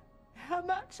her how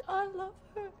much I love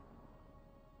her.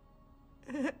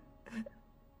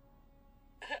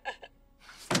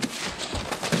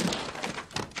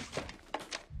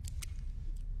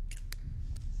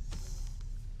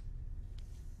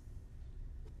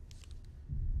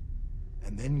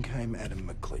 And then came Adam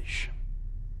McLeish.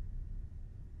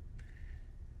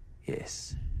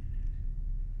 Yes.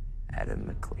 Adam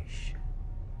McLeish.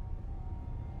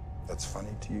 That's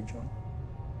funny to you, John?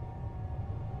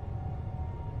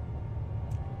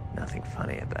 Nothing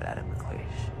funny about Adam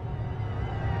McLeish.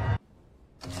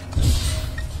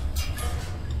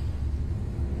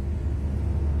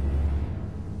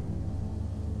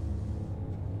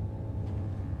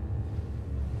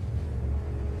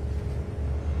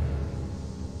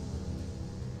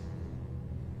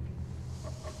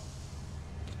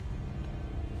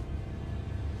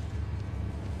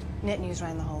 Net News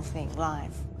ran the whole thing,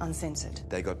 live, uncensored.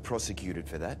 They got prosecuted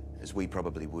for that, as we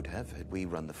probably would have had we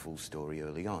run the full story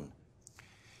early on.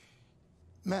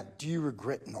 Matt, do you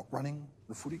regret not running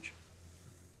the footage?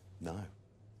 No.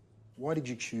 Why did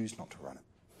you choose not to run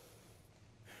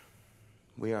it?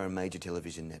 We are a major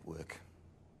television network.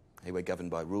 Hey, we're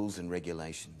governed by rules and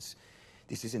regulations.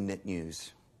 This isn't Net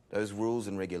News. Those rules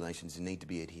and regulations need to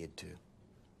be adhered to.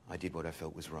 I did what I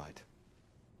felt was right.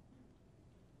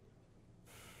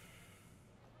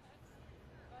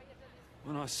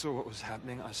 When I saw what was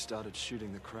happening, I started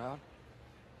shooting the crowd.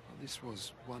 Well, this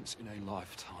was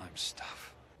once-in-a-lifetime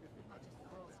stuff.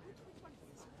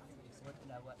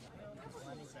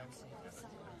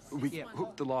 We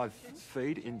hooked the live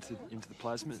feed into the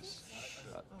plasmas.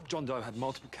 John Doe had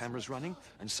multiple cameras running,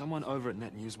 and someone over at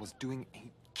Net News was doing a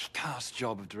kick-ass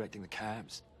job of directing the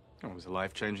cabs. It was a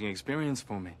life-changing experience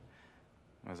for me,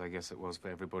 as I guess it was for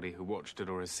everybody who watched it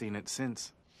or has seen it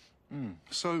since.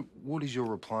 So, what is your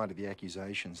reply to the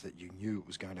accusations that you knew it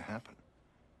was going to happen?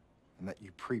 And that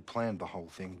you pre-planned the whole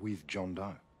thing with John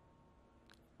Doe?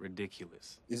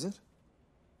 Ridiculous. Is it?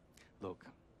 Look,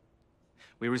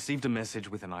 we received a message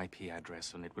with an IP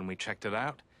address on it. When we checked it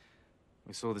out,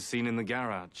 we saw the scene in the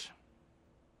garage.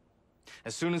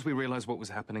 As soon as we realized what was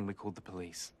happening, we called the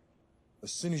police.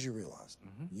 As soon as you realized,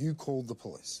 you called the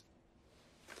police.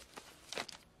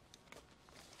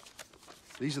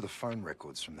 These are the phone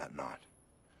records from that night.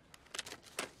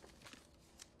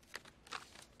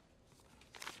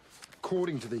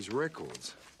 According to these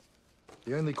records,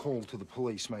 the only call to the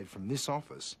police made from this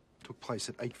office took place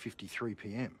at 8:53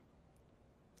 p.m.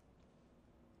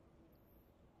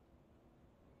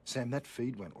 Sam, that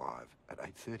feed went live at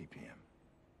 8:30 p.m.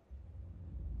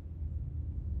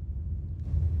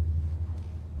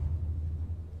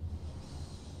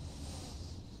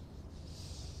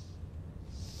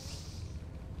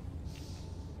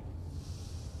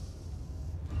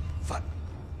 Fuck.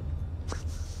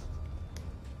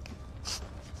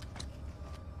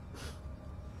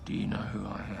 Do you know who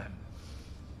I am?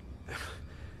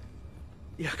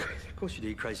 Yeah, of course you do,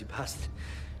 you crazy bastard.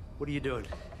 What are you doing?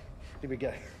 Here we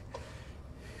go.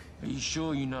 Are you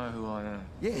sure you know who I am?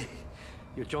 Yeah,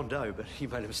 you're John Doe, but you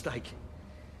made a mistake.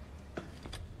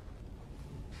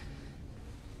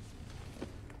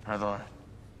 Have I?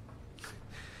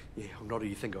 Yeah, I'm not who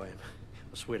you think I am.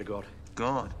 I swear to God.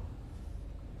 God?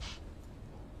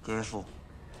 Careful.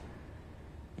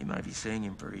 You may be seeing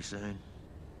him pretty soon.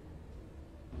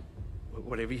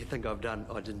 Whatever you think I've done,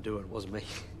 I didn't do it. It wasn't me.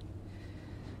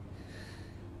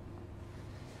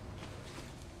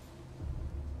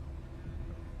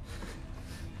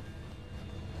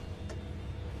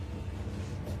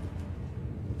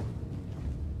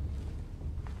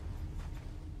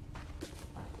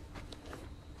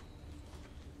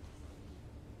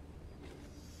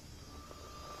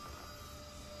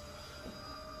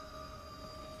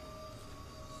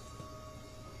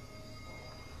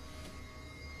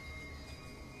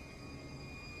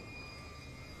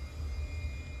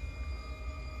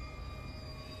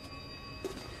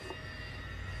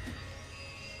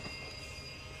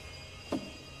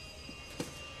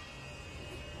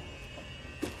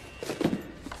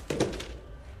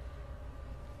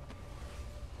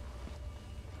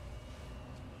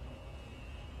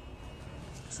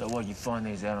 So what, you find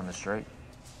these out on the street?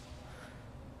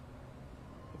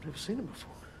 I've never seen them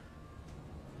before.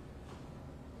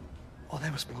 Oh, they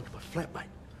must belong to my flatmate.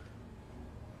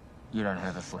 You don't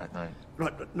have a flatmate?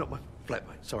 Right, not my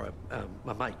flatmate, sorry.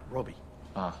 My mate, Robbie.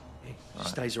 Ah. Yeah, he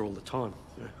stays there all the time.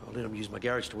 You know, I let him use my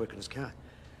garage to work on his car.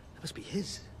 That must be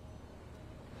his.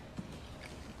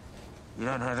 You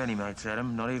don't have any mates,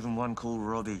 Adam? Not even one called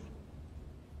Robbie?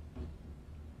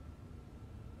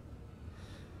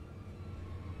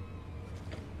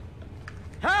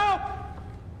 Help!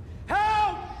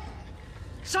 Help!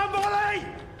 Somebody!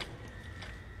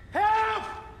 Help!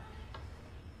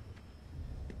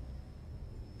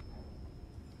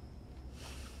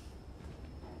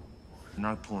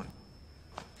 No point.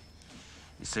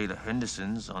 You see, the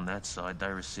Hendersons on that side, they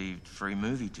received free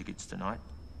movie tickets tonight.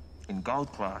 In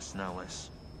gold class, no less.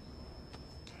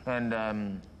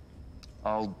 And,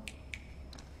 old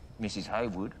Mrs.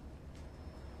 Haywood,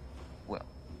 well...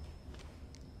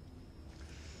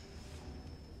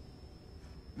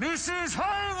 Mrs.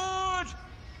 Haywood!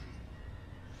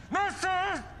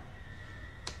 Mrs.!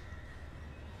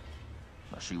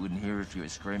 Well, she wouldn't hear if you were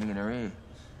screaming in her ear.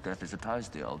 Deaf as a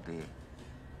post, the old dear.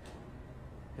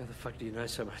 How the fuck do you know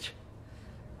so much?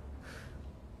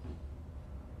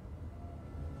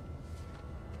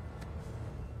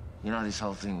 You know, this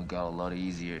whole thing would go a lot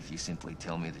easier if you simply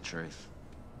tell me the truth.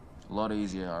 A lot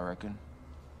easier, I reckon.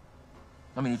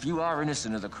 I mean, if you are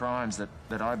innocent of the crimes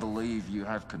that I believe you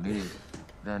have committed,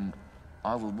 then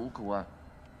I will walk away.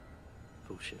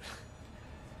 Bullshit.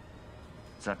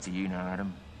 It's up to you now,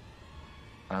 Adam.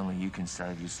 Only you can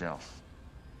save yourself.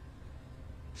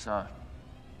 So,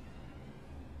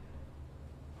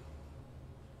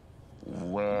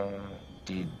 where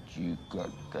did you get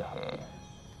the hair?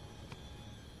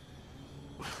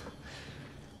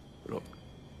 Look,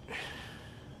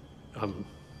 I'm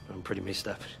pretty messed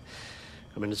up.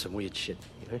 I'm into some weird shit,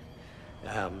 you know?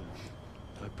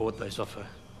 I bought those off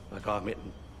a guy I met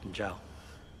in jail.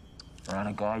 Around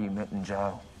a guy you met in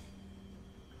jail?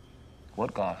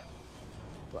 What guy?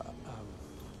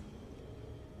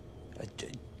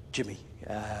 Jimmy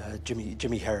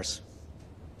Harris.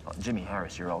 Oh, Jimmy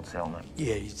Harris, your old cellmate.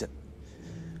 Yeah, he's...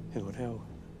 Hang on, how...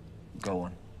 Go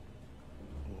on.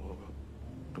 Oh,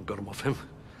 I got him off him.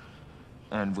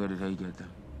 And where did he get them?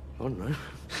 I don't know.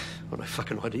 I've no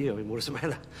fucking idea. I mean, what does it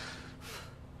matter?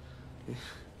 Yeah.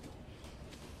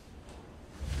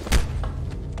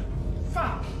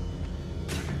 Fuck!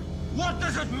 What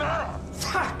does it matter?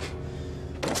 Fuck!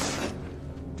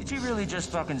 Did you really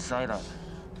just fucking say that?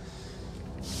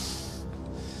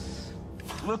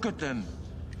 Look at them.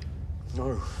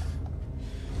 No.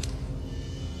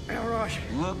 All right.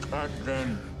 Look at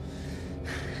them.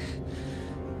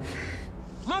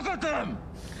 Look at them!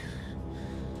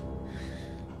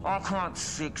 I can't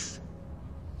six.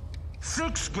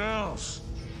 6 girls.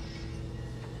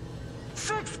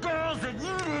 6 girls that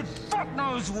you did fuck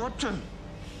knows what to.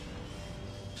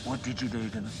 What did you do to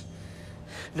them?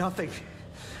 Nothing.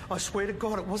 I swear to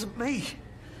God, it wasn't me.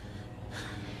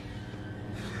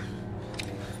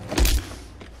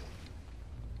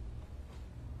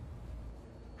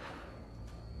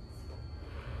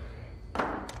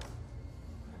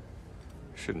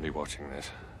 Shouldn't be watching this.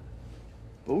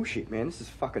 Bullshit, man. This is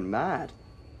fucking mad.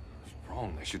 What's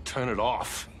wrong? They should turn it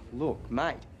off. Look,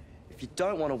 mate, if you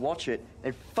don't want to watch it,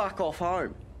 then fuck off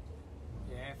home.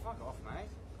 Yeah, fuck off, mate.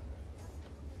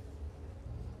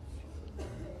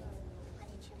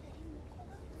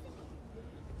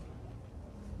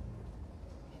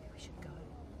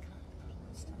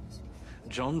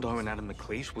 John Doe and Adam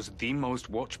McLeish was the most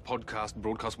watched podcast,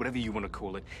 broadcast, whatever you want to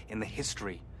call it, in the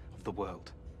history of the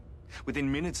world.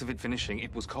 Within minutes of it finishing,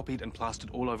 it was copied and plastered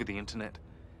all over the internet.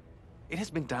 It has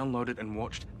been downloaded and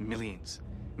watched millions,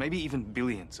 maybe even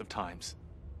billions of times.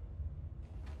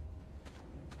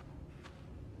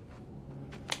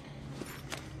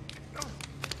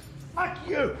 Fuck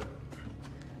you!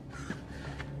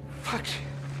 Fuck.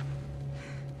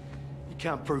 You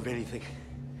can't prove anything.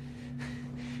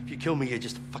 If you kill me, you're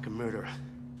just a fucking murderer.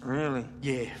 Really?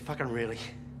 Yeah, fucking really.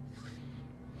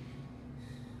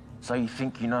 So you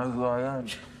think you know who I am?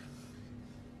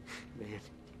 Man,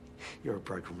 you're a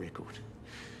broken record.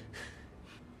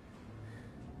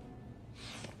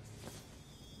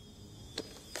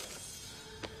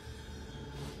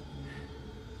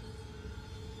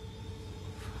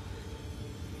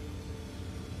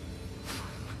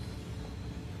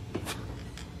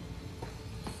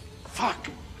 Fuck!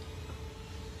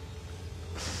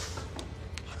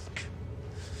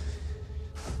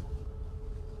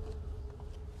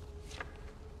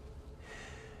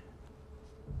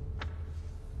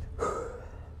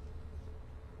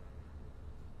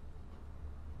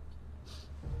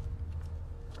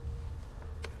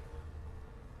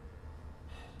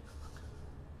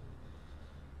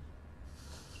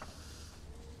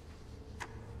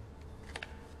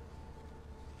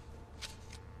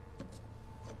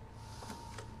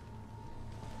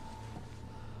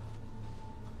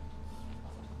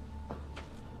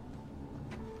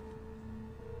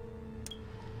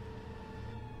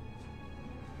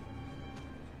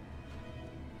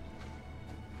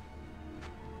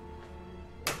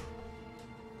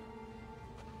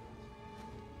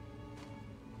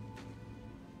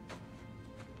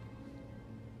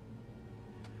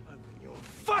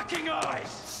 Fucking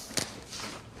eyes!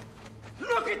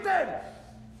 Look at them!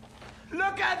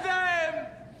 Look at them!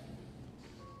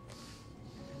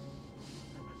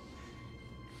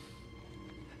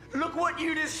 Look what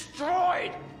you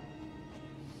destroyed!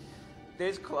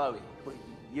 There's Chloe.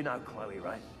 You know Chloe,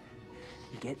 right?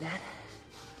 You get that?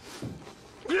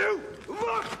 You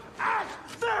look at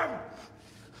them!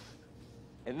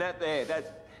 And that there,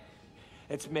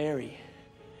 that's Mary.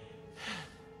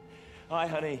 Hi,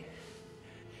 honey.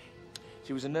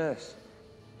 She was a nurse.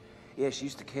 Yeah, she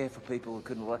used to care for people who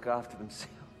couldn't look after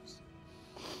themselves.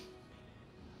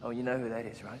 Oh, you know who that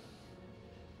is, right?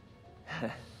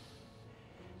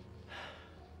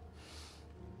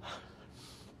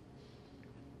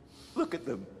 Look at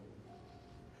them.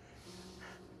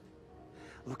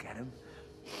 Look at them.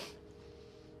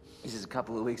 This is a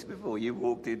couple of weeks before you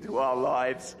walked into our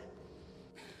lives.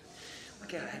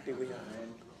 Look how happy we are,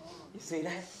 man. You see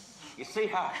that? You see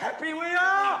how happy we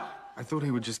are? I thought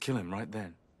he would just kill him right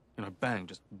then. You know, bang,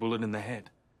 just bullet in the head.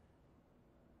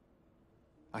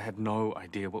 I had no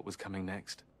idea what was coming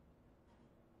next.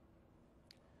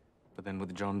 But then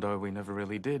with John Doe, we never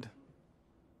really did.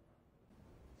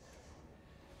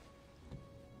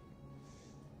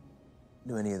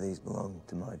 Do any of these belong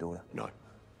to my daughter? No.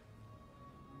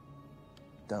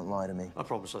 Don't lie to me. I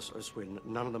promise, I swear,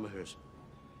 none of them are hers.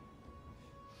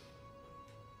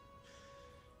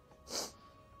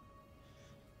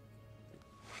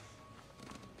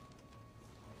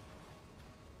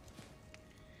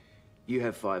 You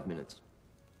have 5 minutes.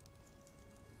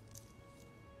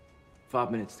 5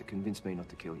 minutes to convince me not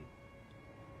to kill you.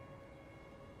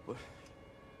 What?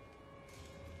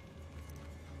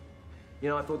 You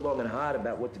know, I thought long and hard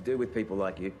about what to do with people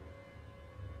like you.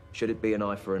 Should it be an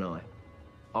eye for an eye?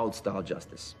 Old-style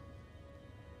justice.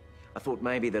 I thought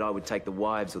maybe that I would take the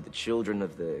wives or the children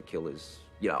of the killers.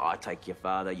 You know, I take your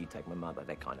father, you take my mother,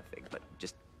 that kind of thing. But it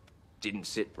just didn't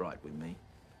sit right with me.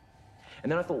 And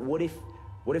then I thought, what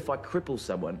if I cripple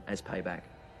someone as payback?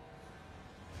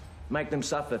 Make them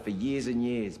suffer for years and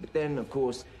years. But then, of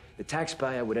course, the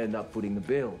taxpayer would end up footing the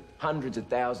bill. Hundreds of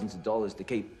thousands of dollars to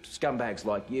keep scumbags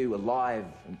like you alive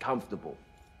and comfortable.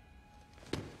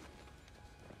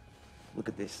 Look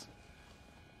at this.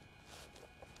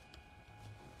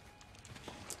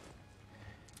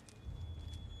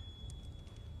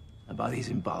 I buy these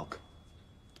in bulk.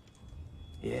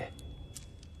 Yeah.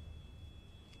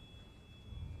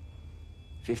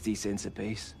 50 cents a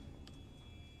piece.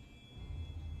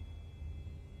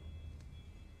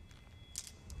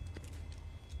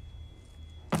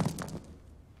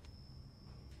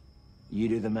 You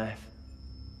do the math.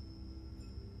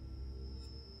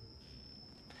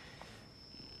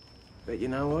 But you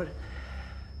know what?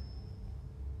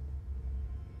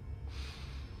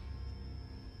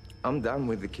 I'm done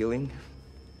with the killing.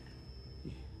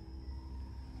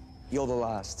 You're the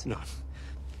last. No.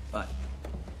 But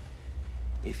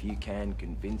if you can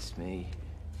convince me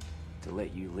to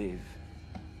let you live,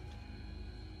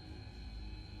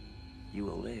 you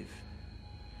will live.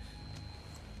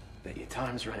 But your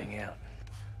time's running out.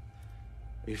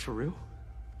 Are you for real?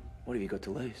 What have you got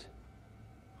to lose?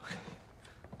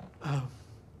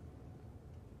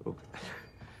 Look,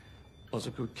 I was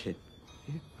a good kid.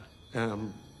 Yeah?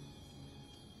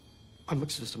 I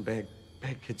mixed with some bad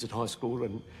kids in high school,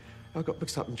 and I got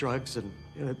mixed up in drugs, and,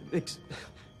 you know,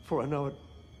 before I know it,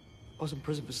 I was in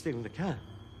prison for stealing the car.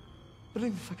 I didn't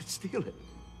even fucking steal it.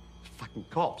 Fucking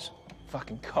cops.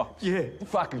 Fucking cops? Yeah.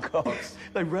 Fucking cops.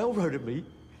 They railroaded me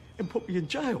and put me in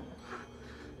jail.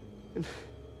 And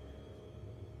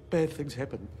bad things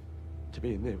happened to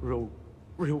me in there, real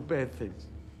bad things.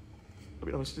 I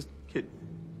mean, I was just a kid.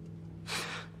 I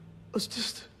was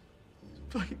just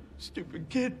a fucking stupid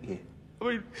kid. Yeah. I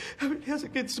mean, how's a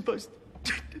kid supposed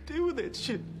to deal with that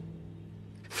shit?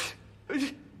 I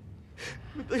mean,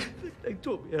 they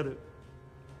taught me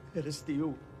how to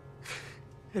steal,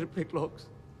 how to pick locks,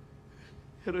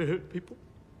 how to hurt people,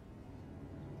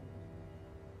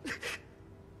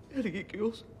 how to get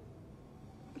girls.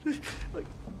 Like,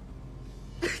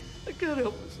 I can't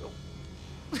help myself.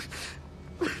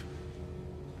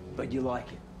 But you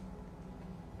like it.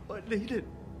 I need it.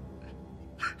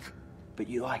 But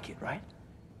you like it, right?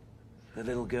 The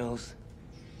little girls,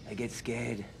 they get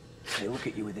scared. They look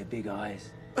at you with their big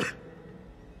eyes,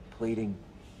 pleading,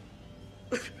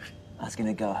 asking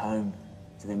to go home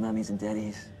to their mummies and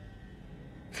daddies.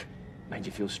 Made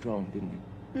you feel strong, didn't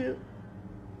it? Yeah.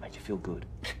 Made you feel good.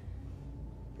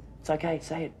 It's okay,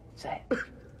 say it, say it.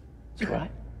 It's all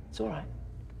right, it's all right.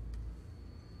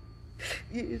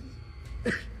 Yes.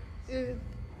 Yes.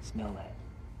 Smell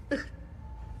that.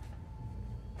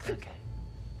 Okay.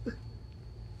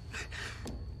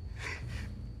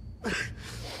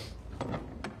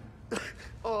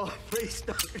 Oh, please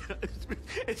don't.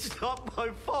 It's not my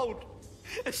fault.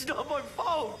 It's not my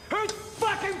fault. Whose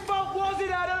fucking fault was it,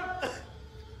 Adam?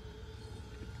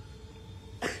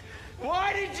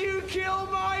 Why did you kill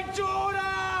my daughter?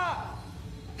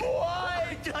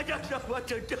 Why? I don't know what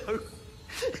to do.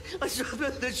 I saw them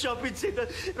at the shopping centre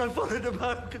and I followed them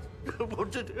home because I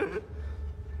wanted her.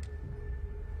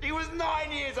 He was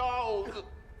 9 years old.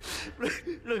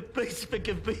 Look, please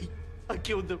forgive me. I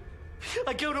killed them.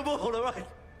 I killed them all right?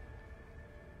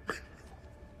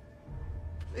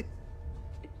 He's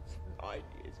 9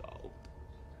 years old.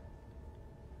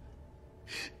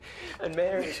 And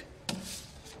Mary,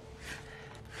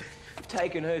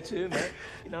 taken her too, mate,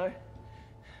 you know?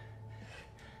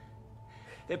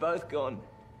 They're both gone.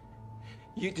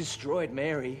 You destroyed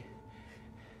Mary.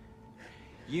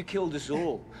 You killed us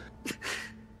all.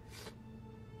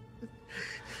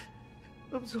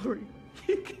 I'm sorry.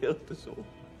 You killed us all.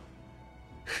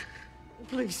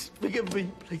 Please, forgive me,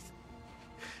 please.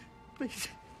 Please.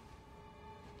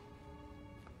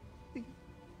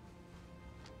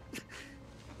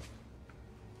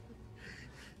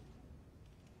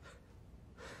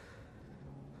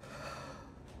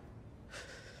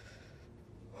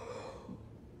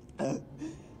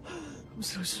 I'm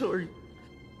so sorry.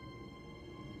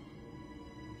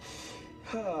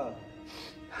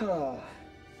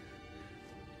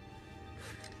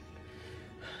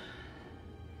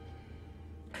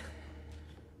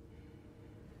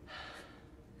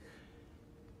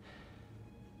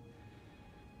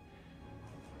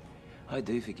 I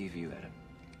do forgive you, Adam.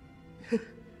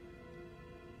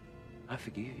 I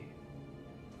forgive you.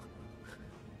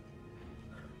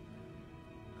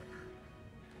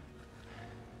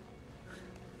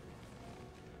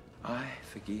 I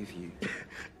forgive you.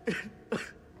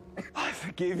 I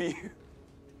forgive you.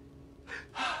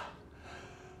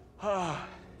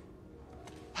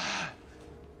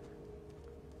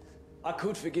 I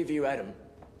could forgive you, Adam.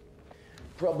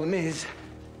 Problem is,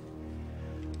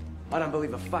 I don't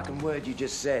believe a fucking word you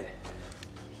just said.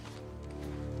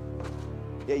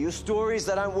 Yeah, your stories,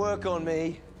 they don't work on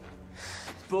me.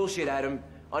 It's bullshit, Adam.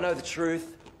 I know the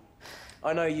truth.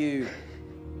 I know you.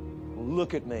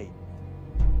 Look at me.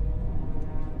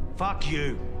 Fuck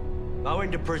you. Go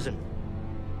into prison.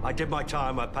 I did my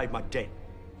time, I paid my debt.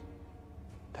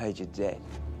 Paid your debt?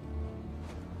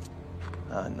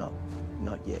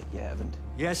 Not yet, you haven't.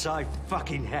 Yes, I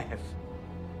fucking have.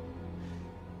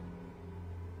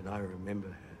 And I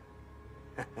remember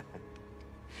her.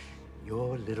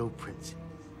 Your little princess.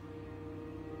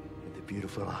 With the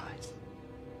beautiful eyes.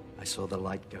 I saw the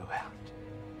light go out.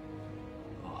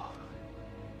 Oh,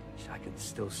 I can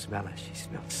still smell her. She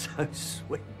smelled so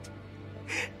sweet.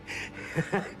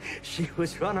 She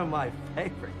was one of my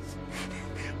favorites.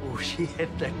 Oh, she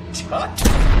had the touch.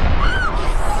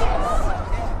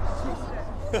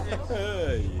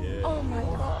 Yeah. Oh my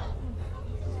God.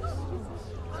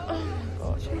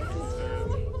 Oh, Jesus.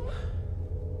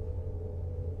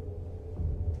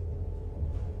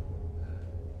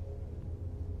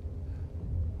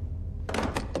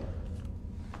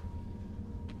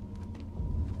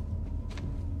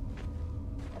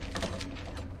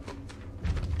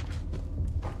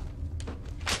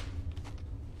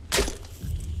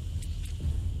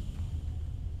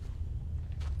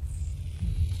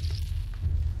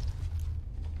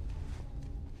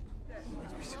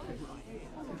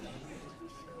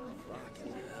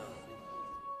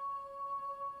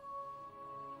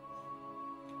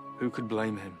 Who could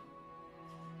blame him?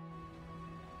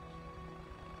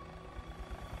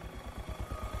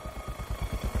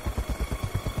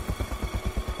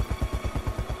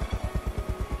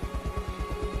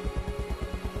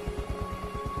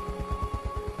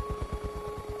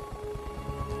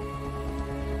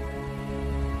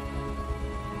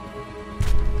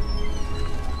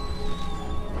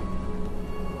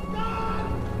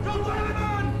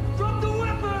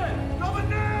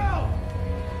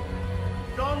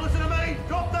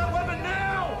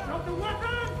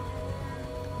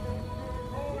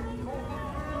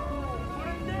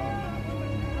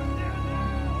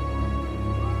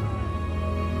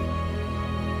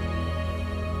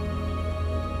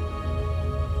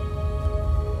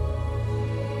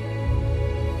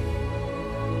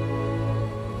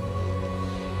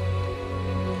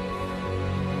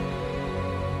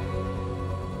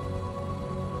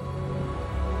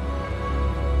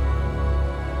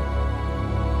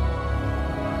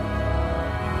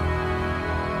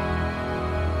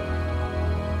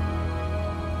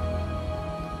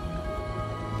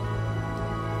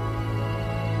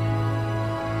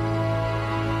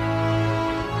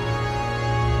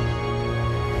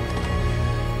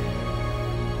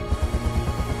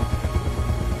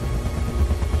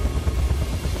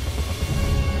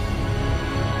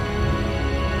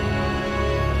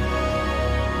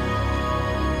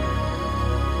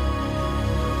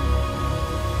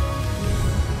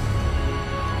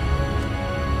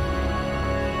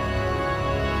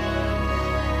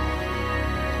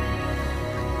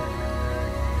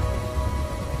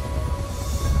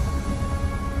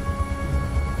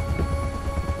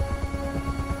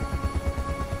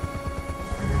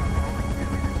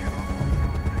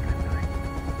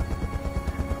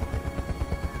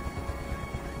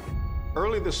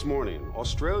 Early this morning,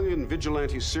 Australian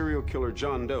vigilante serial killer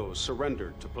John Doe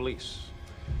surrendered to police.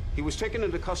 He was taken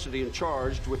into custody and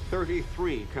charged with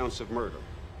 33 counts of murder.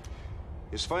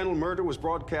 His final murder was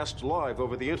broadcast live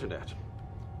over the internet.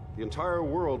 The entire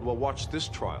world will watch this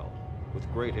trial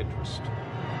with great interest.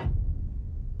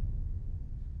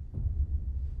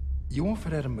 You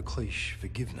offered Adam McLeish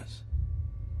forgiveness.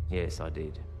 Yes, I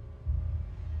did.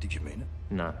 Did you mean it?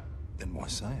 No. Then why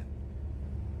say it?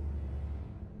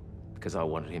 Because I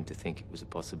wanted him to think it was a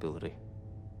possibility.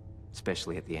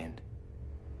 Especially at the end.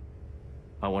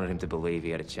 I wanted him to believe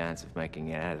he had a chance of making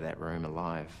it out of that room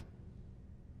alive.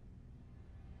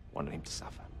 Wanted him to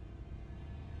suffer.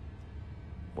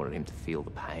 Wanted him to feel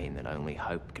the pain that only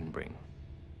hope can bring.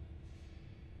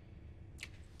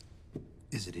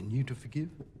 Is it in you to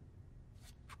forgive?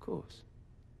 Of course.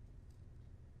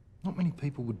 Not many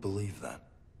people would believe that.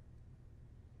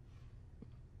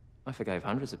 I forgave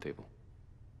hundreds of people.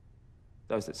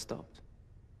 Those that stopped.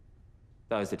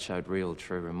 Those that showed real,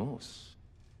 true remorse.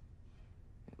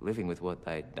 Living with what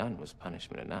they'd done was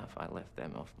punishment enough. I left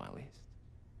them off my list.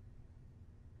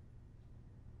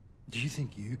 Do you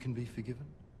think you can be forgiven?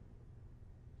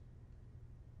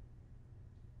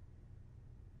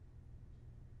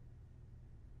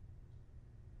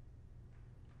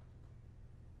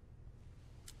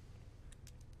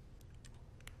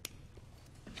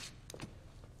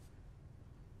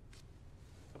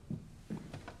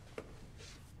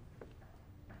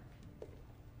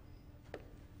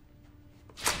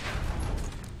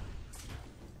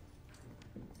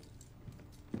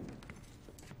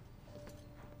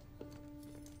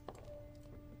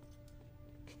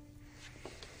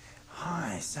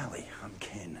 Hi, Sally. I'm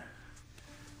Ken.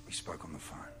 We spoke on the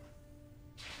phone.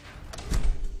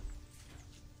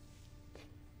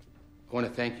 I want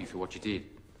to thank you for what you did.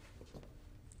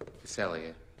 For Sally,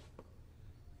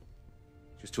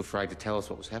 she was too afraid to tell us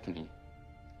what was happening.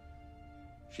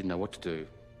 She didn't know what to do,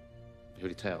 who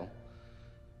to tell.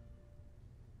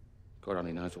 God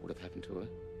only knows what would have happened to her.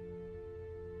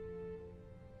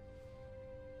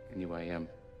 Anyway,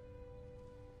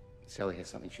 Sally has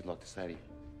something she'd like to say to you.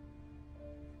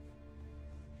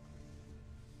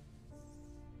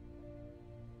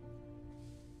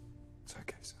 It's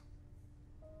okay, Sal.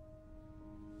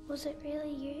 Was it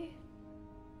really you?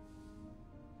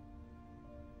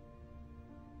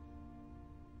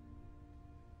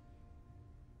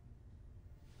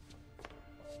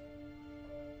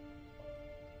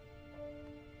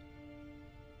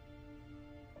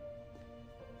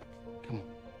 Come on.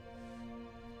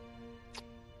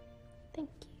 Thank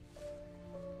you.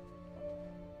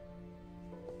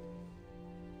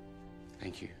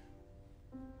 Thank you.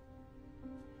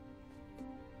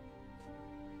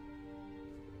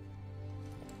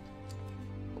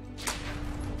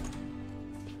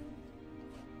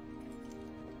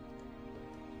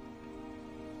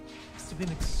 Must have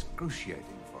been excruciating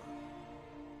for him.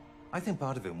 I think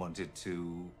part of him wanted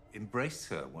to embrace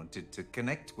her, wanted to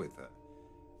connect with her.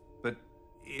 But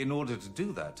in order to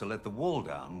do that, to let the wall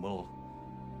down, well,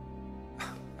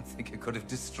 I think it could have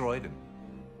destroyed him.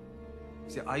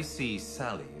 See, I see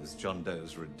Sally as John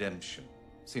Doe's redemption.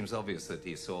 Seems obvious that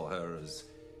he saw her as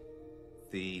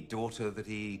the daughter that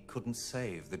he couldn't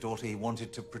save, the daughter he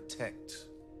wanted to protect,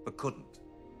 but couldn't.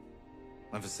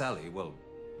 And for Sally, well,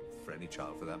 for any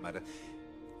child for that matter,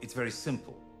 it's very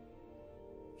simple.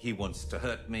 He wants to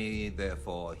hurt me,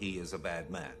 therefore he is a bad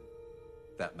man.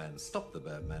 That man stopped the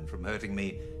bad man from hurting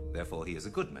me, therefore he is a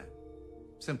good man.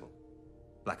 Simple.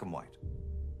 Black and white.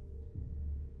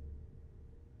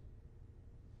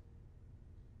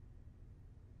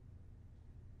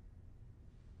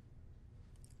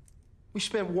 We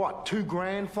spent, what, $2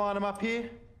 grand flying him up here?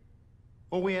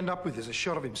 All we end up with is a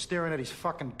shot of him staring at his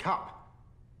fucking cup.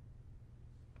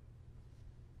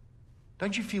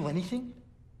 Don't you feel anything?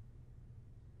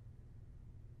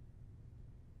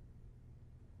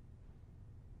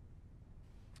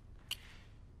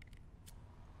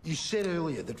 You said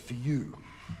earlier that for you,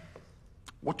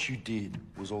 what you did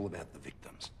was all about the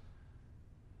victims.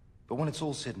 But when it's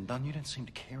all said and done, you don't seem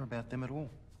to care about them at all.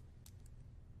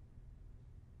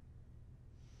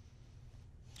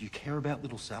 Do you care about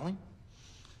little Sally?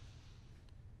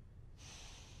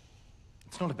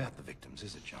 It's not about the victims,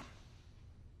 is it, John?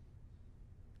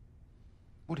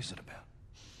 What is it about?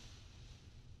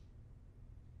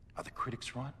 Are the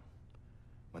critics right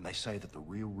when they say that the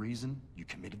real reason you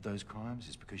committed those crimes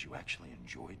is because you actually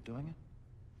enjoyed doing it?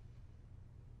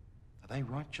 Are they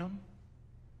right, John?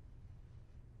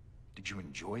 Did you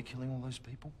enjoy killing all those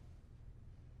people?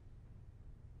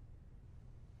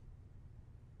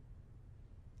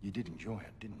 You did enjoy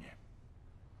it, didn't you?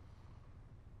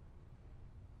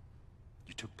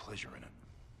 You took pleasure in it.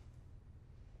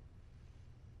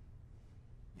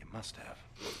 You must have.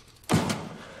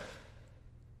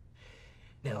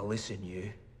 Now listen,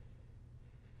 you.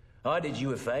 I did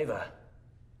you a favour.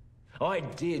 I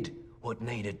did what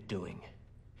needed doing.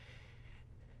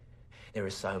 There are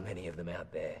so many of them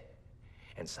out there,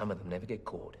 and some of them never get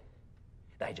caught.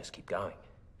 They just keep going.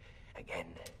 Again,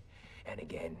 and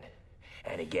again,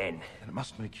 and again. And it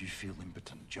must make you feel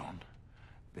impotent, John,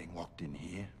 being locked in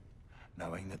here,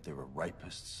 knowing that there are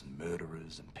rapists and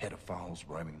murderers and pedophiles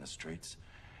roaming the streets,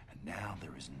 and now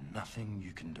there is nothing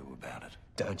you can do about it.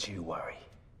 Don't you worry.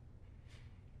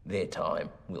 Their time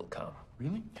will come.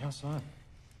 Really? How so?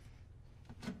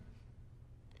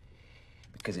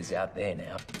 Because it's out there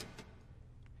now.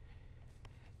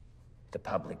 The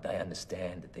public, they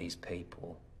understand that these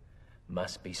people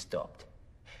must be stopped.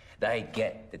 They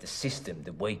get that the system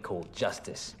that we call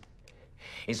justice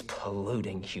is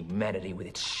polluting humanity with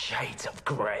its shades of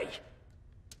grey.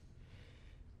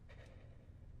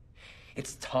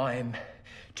 It's time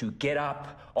to get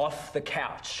up off the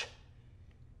couch.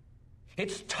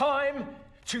 It's time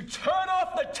to turn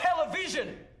off the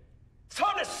television. It's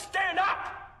time to stand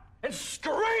up and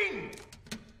scream.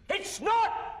 It's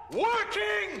not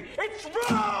working. It's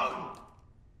wrong.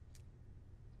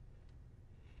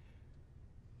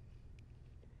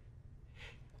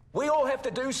 We all have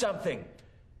to do something.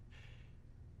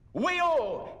 We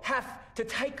all have to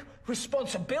take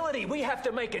responsibility. We have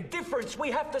to make a difference.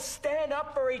 We have to stand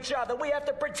up for each other. We have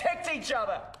to protect each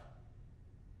other.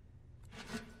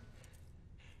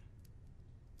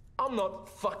 I'm not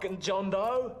fucking John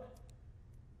Doe.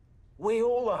 We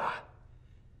all are.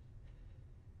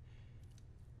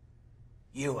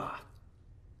 You are.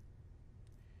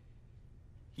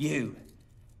 You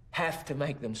have to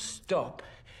make them stop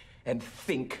and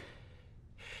think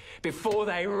before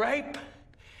they rape,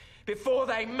 before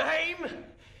they maim,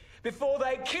 before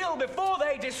they kill, before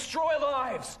they destroy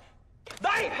lives.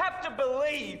 They have to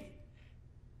believe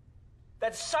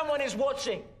that someone is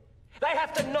watching. They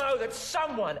have to know that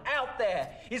someone out there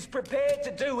is prepared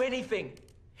to do anything,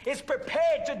 is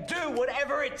prepared to do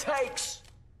whatever it takes.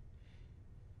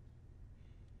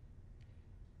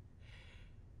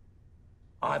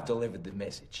 I've delivered the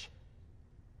message.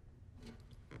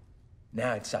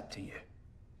 Now it's up to you.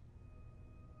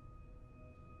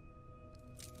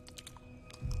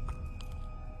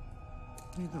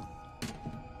 What are you doing?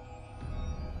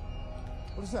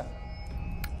 What is that?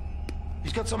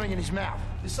 He's got something in his mouth.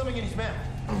 There's something in his mouth.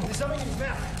 There's something in his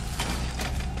mouth.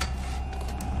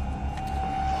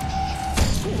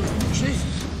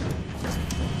 Jesus.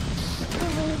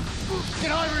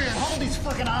 Get over here and hold his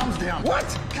fucking arms down.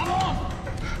 What? Come on!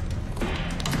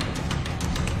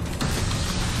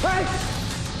 Hey!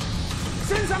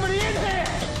 Send somebody in here!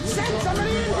 Send somebody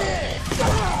in here!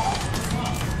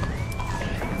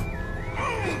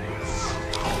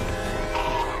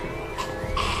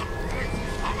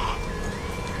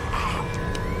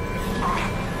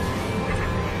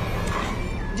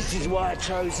 This is why I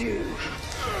chose you.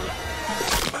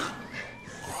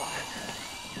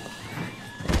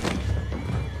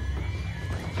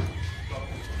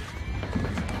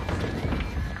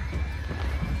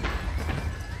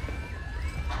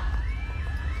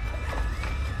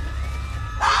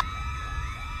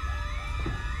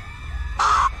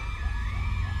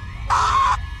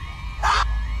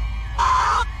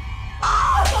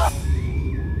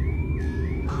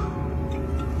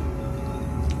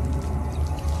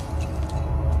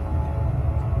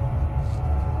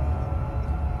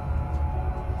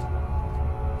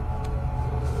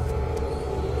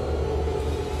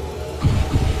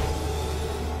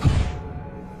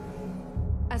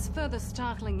 As further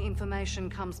startling information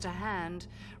comes to hand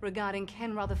regarding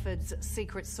Ken Rutherford's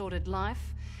secret sordid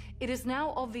life, it is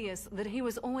now obvious that he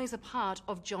was always a part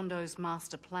of John Doe's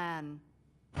master plan.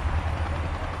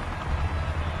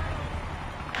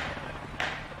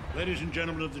 Ladies and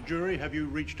gentlemen of the jury, have you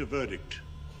reached a verdict?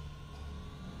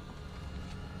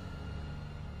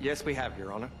 Yes, we have,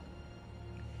 Your Honor.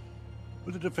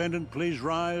 Will the defendant please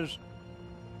rise?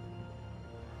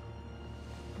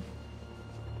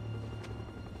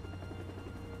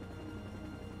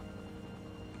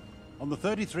 On the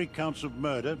 33 counts of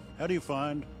murder, how do you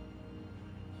find?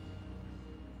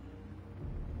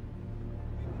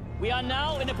 We are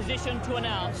now in a position to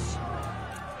announce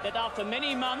that after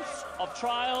many months of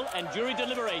trial and jury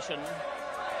deliberation,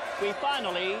 we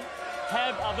finally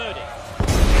have a verdict.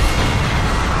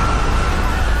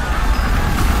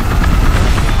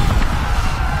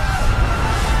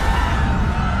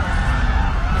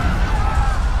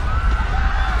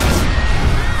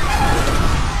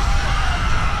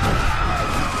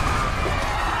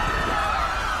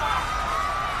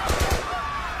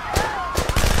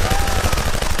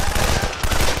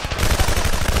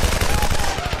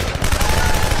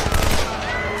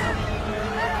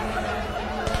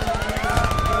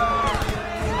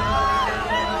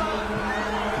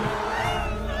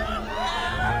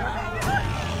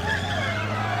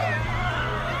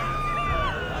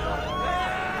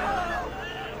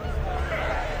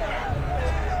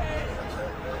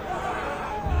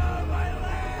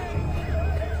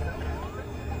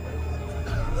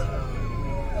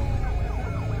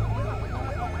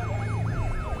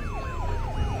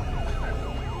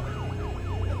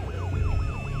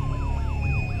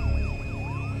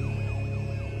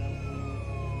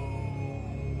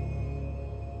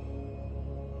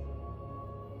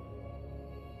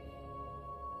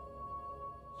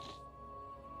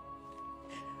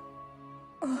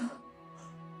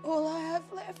 All I have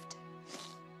left.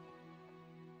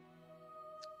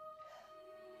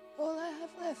 All I have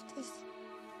left is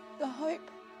the hope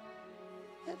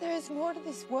that there is more to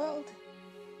this world,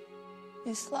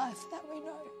 this life that we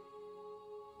know.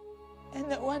 And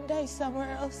that one day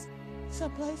somewhere else,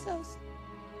 someplace else,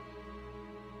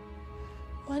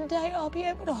 one day I'll be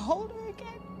able to hold her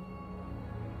again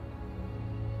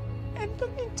and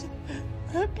look into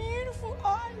her beautiful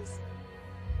eyes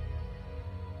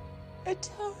and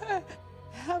tell her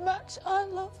how much I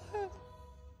love her.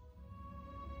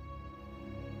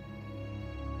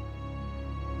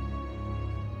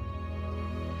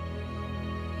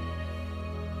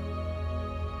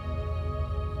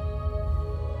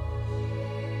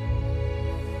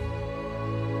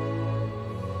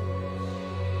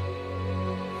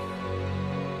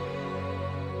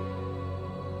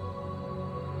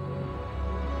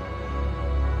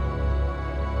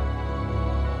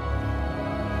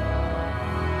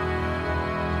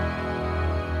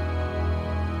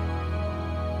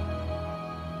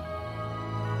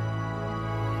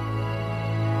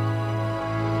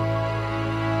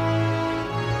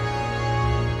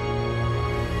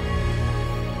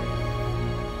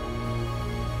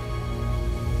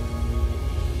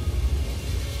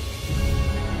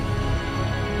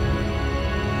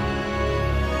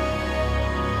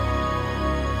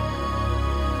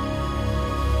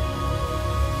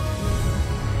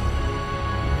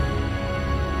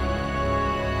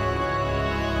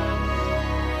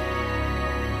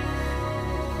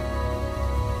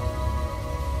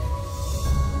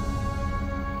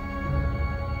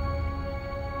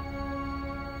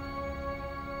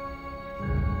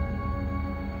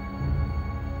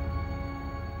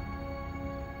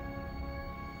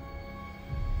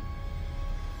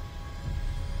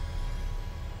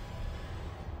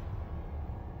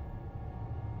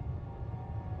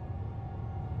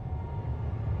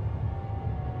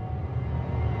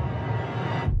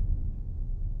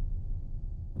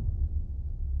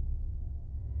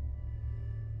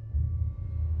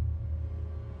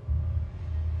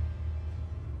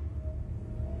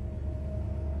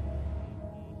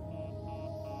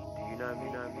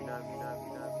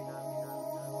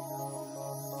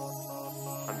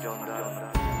 I'm John Doe.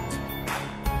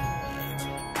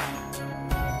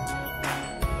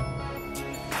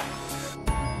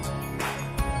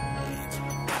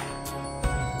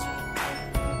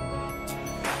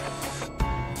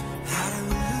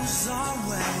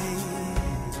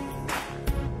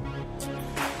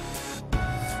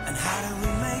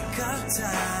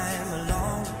 Time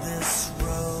along this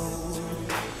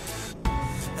road,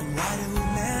 and why do we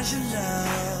measure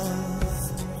love,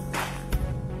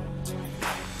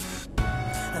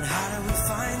 and how do we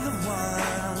find the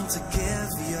one to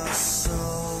give your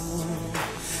soul,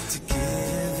 to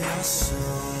give your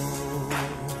soul,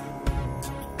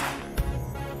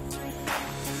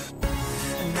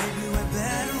 and maybe we're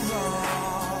better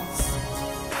off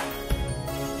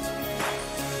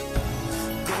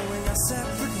going our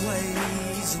separate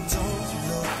ways and don't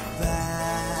look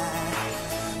back,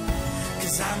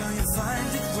 'cause I know you find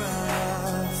it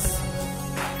rough.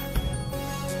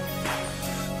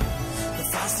 The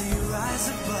faster you rise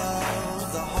above,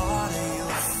 the harder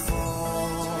you'll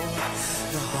fall,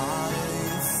 the harder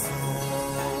you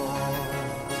fall.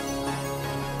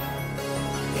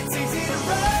 It's easy to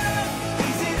run,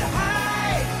 easy to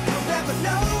hide, you'll never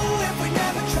know if we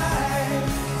never try.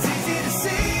 It's easy to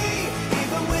see,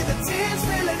 even with the tears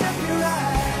filling up your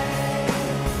eyes.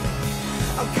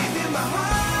 I'll give you my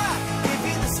heart, give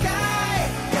you the sky.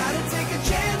 Gotta take a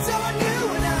chance on you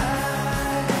and I.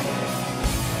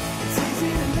 It's easy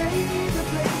to lay the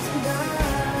blame tonight.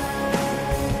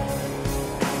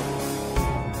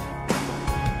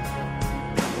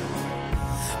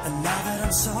 And now that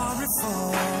I'm sorry for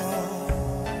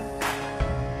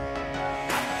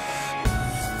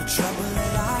the trouble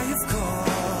that I have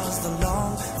caused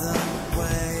along the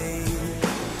way,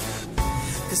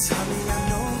 'cause honey, I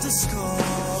know the score.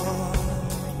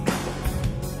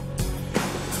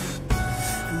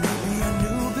 Maybe I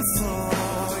knew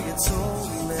before you told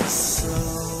me so.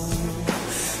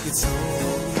 You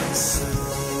told me so.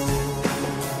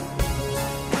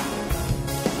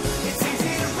 It's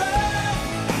easy to run,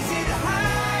 easy to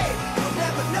hide. We'll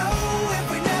never know if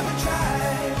we never try.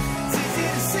 It's easy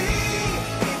to see,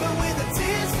 even with the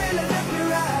tears filling up your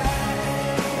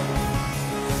eyes.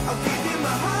 I'll give you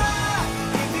my heart.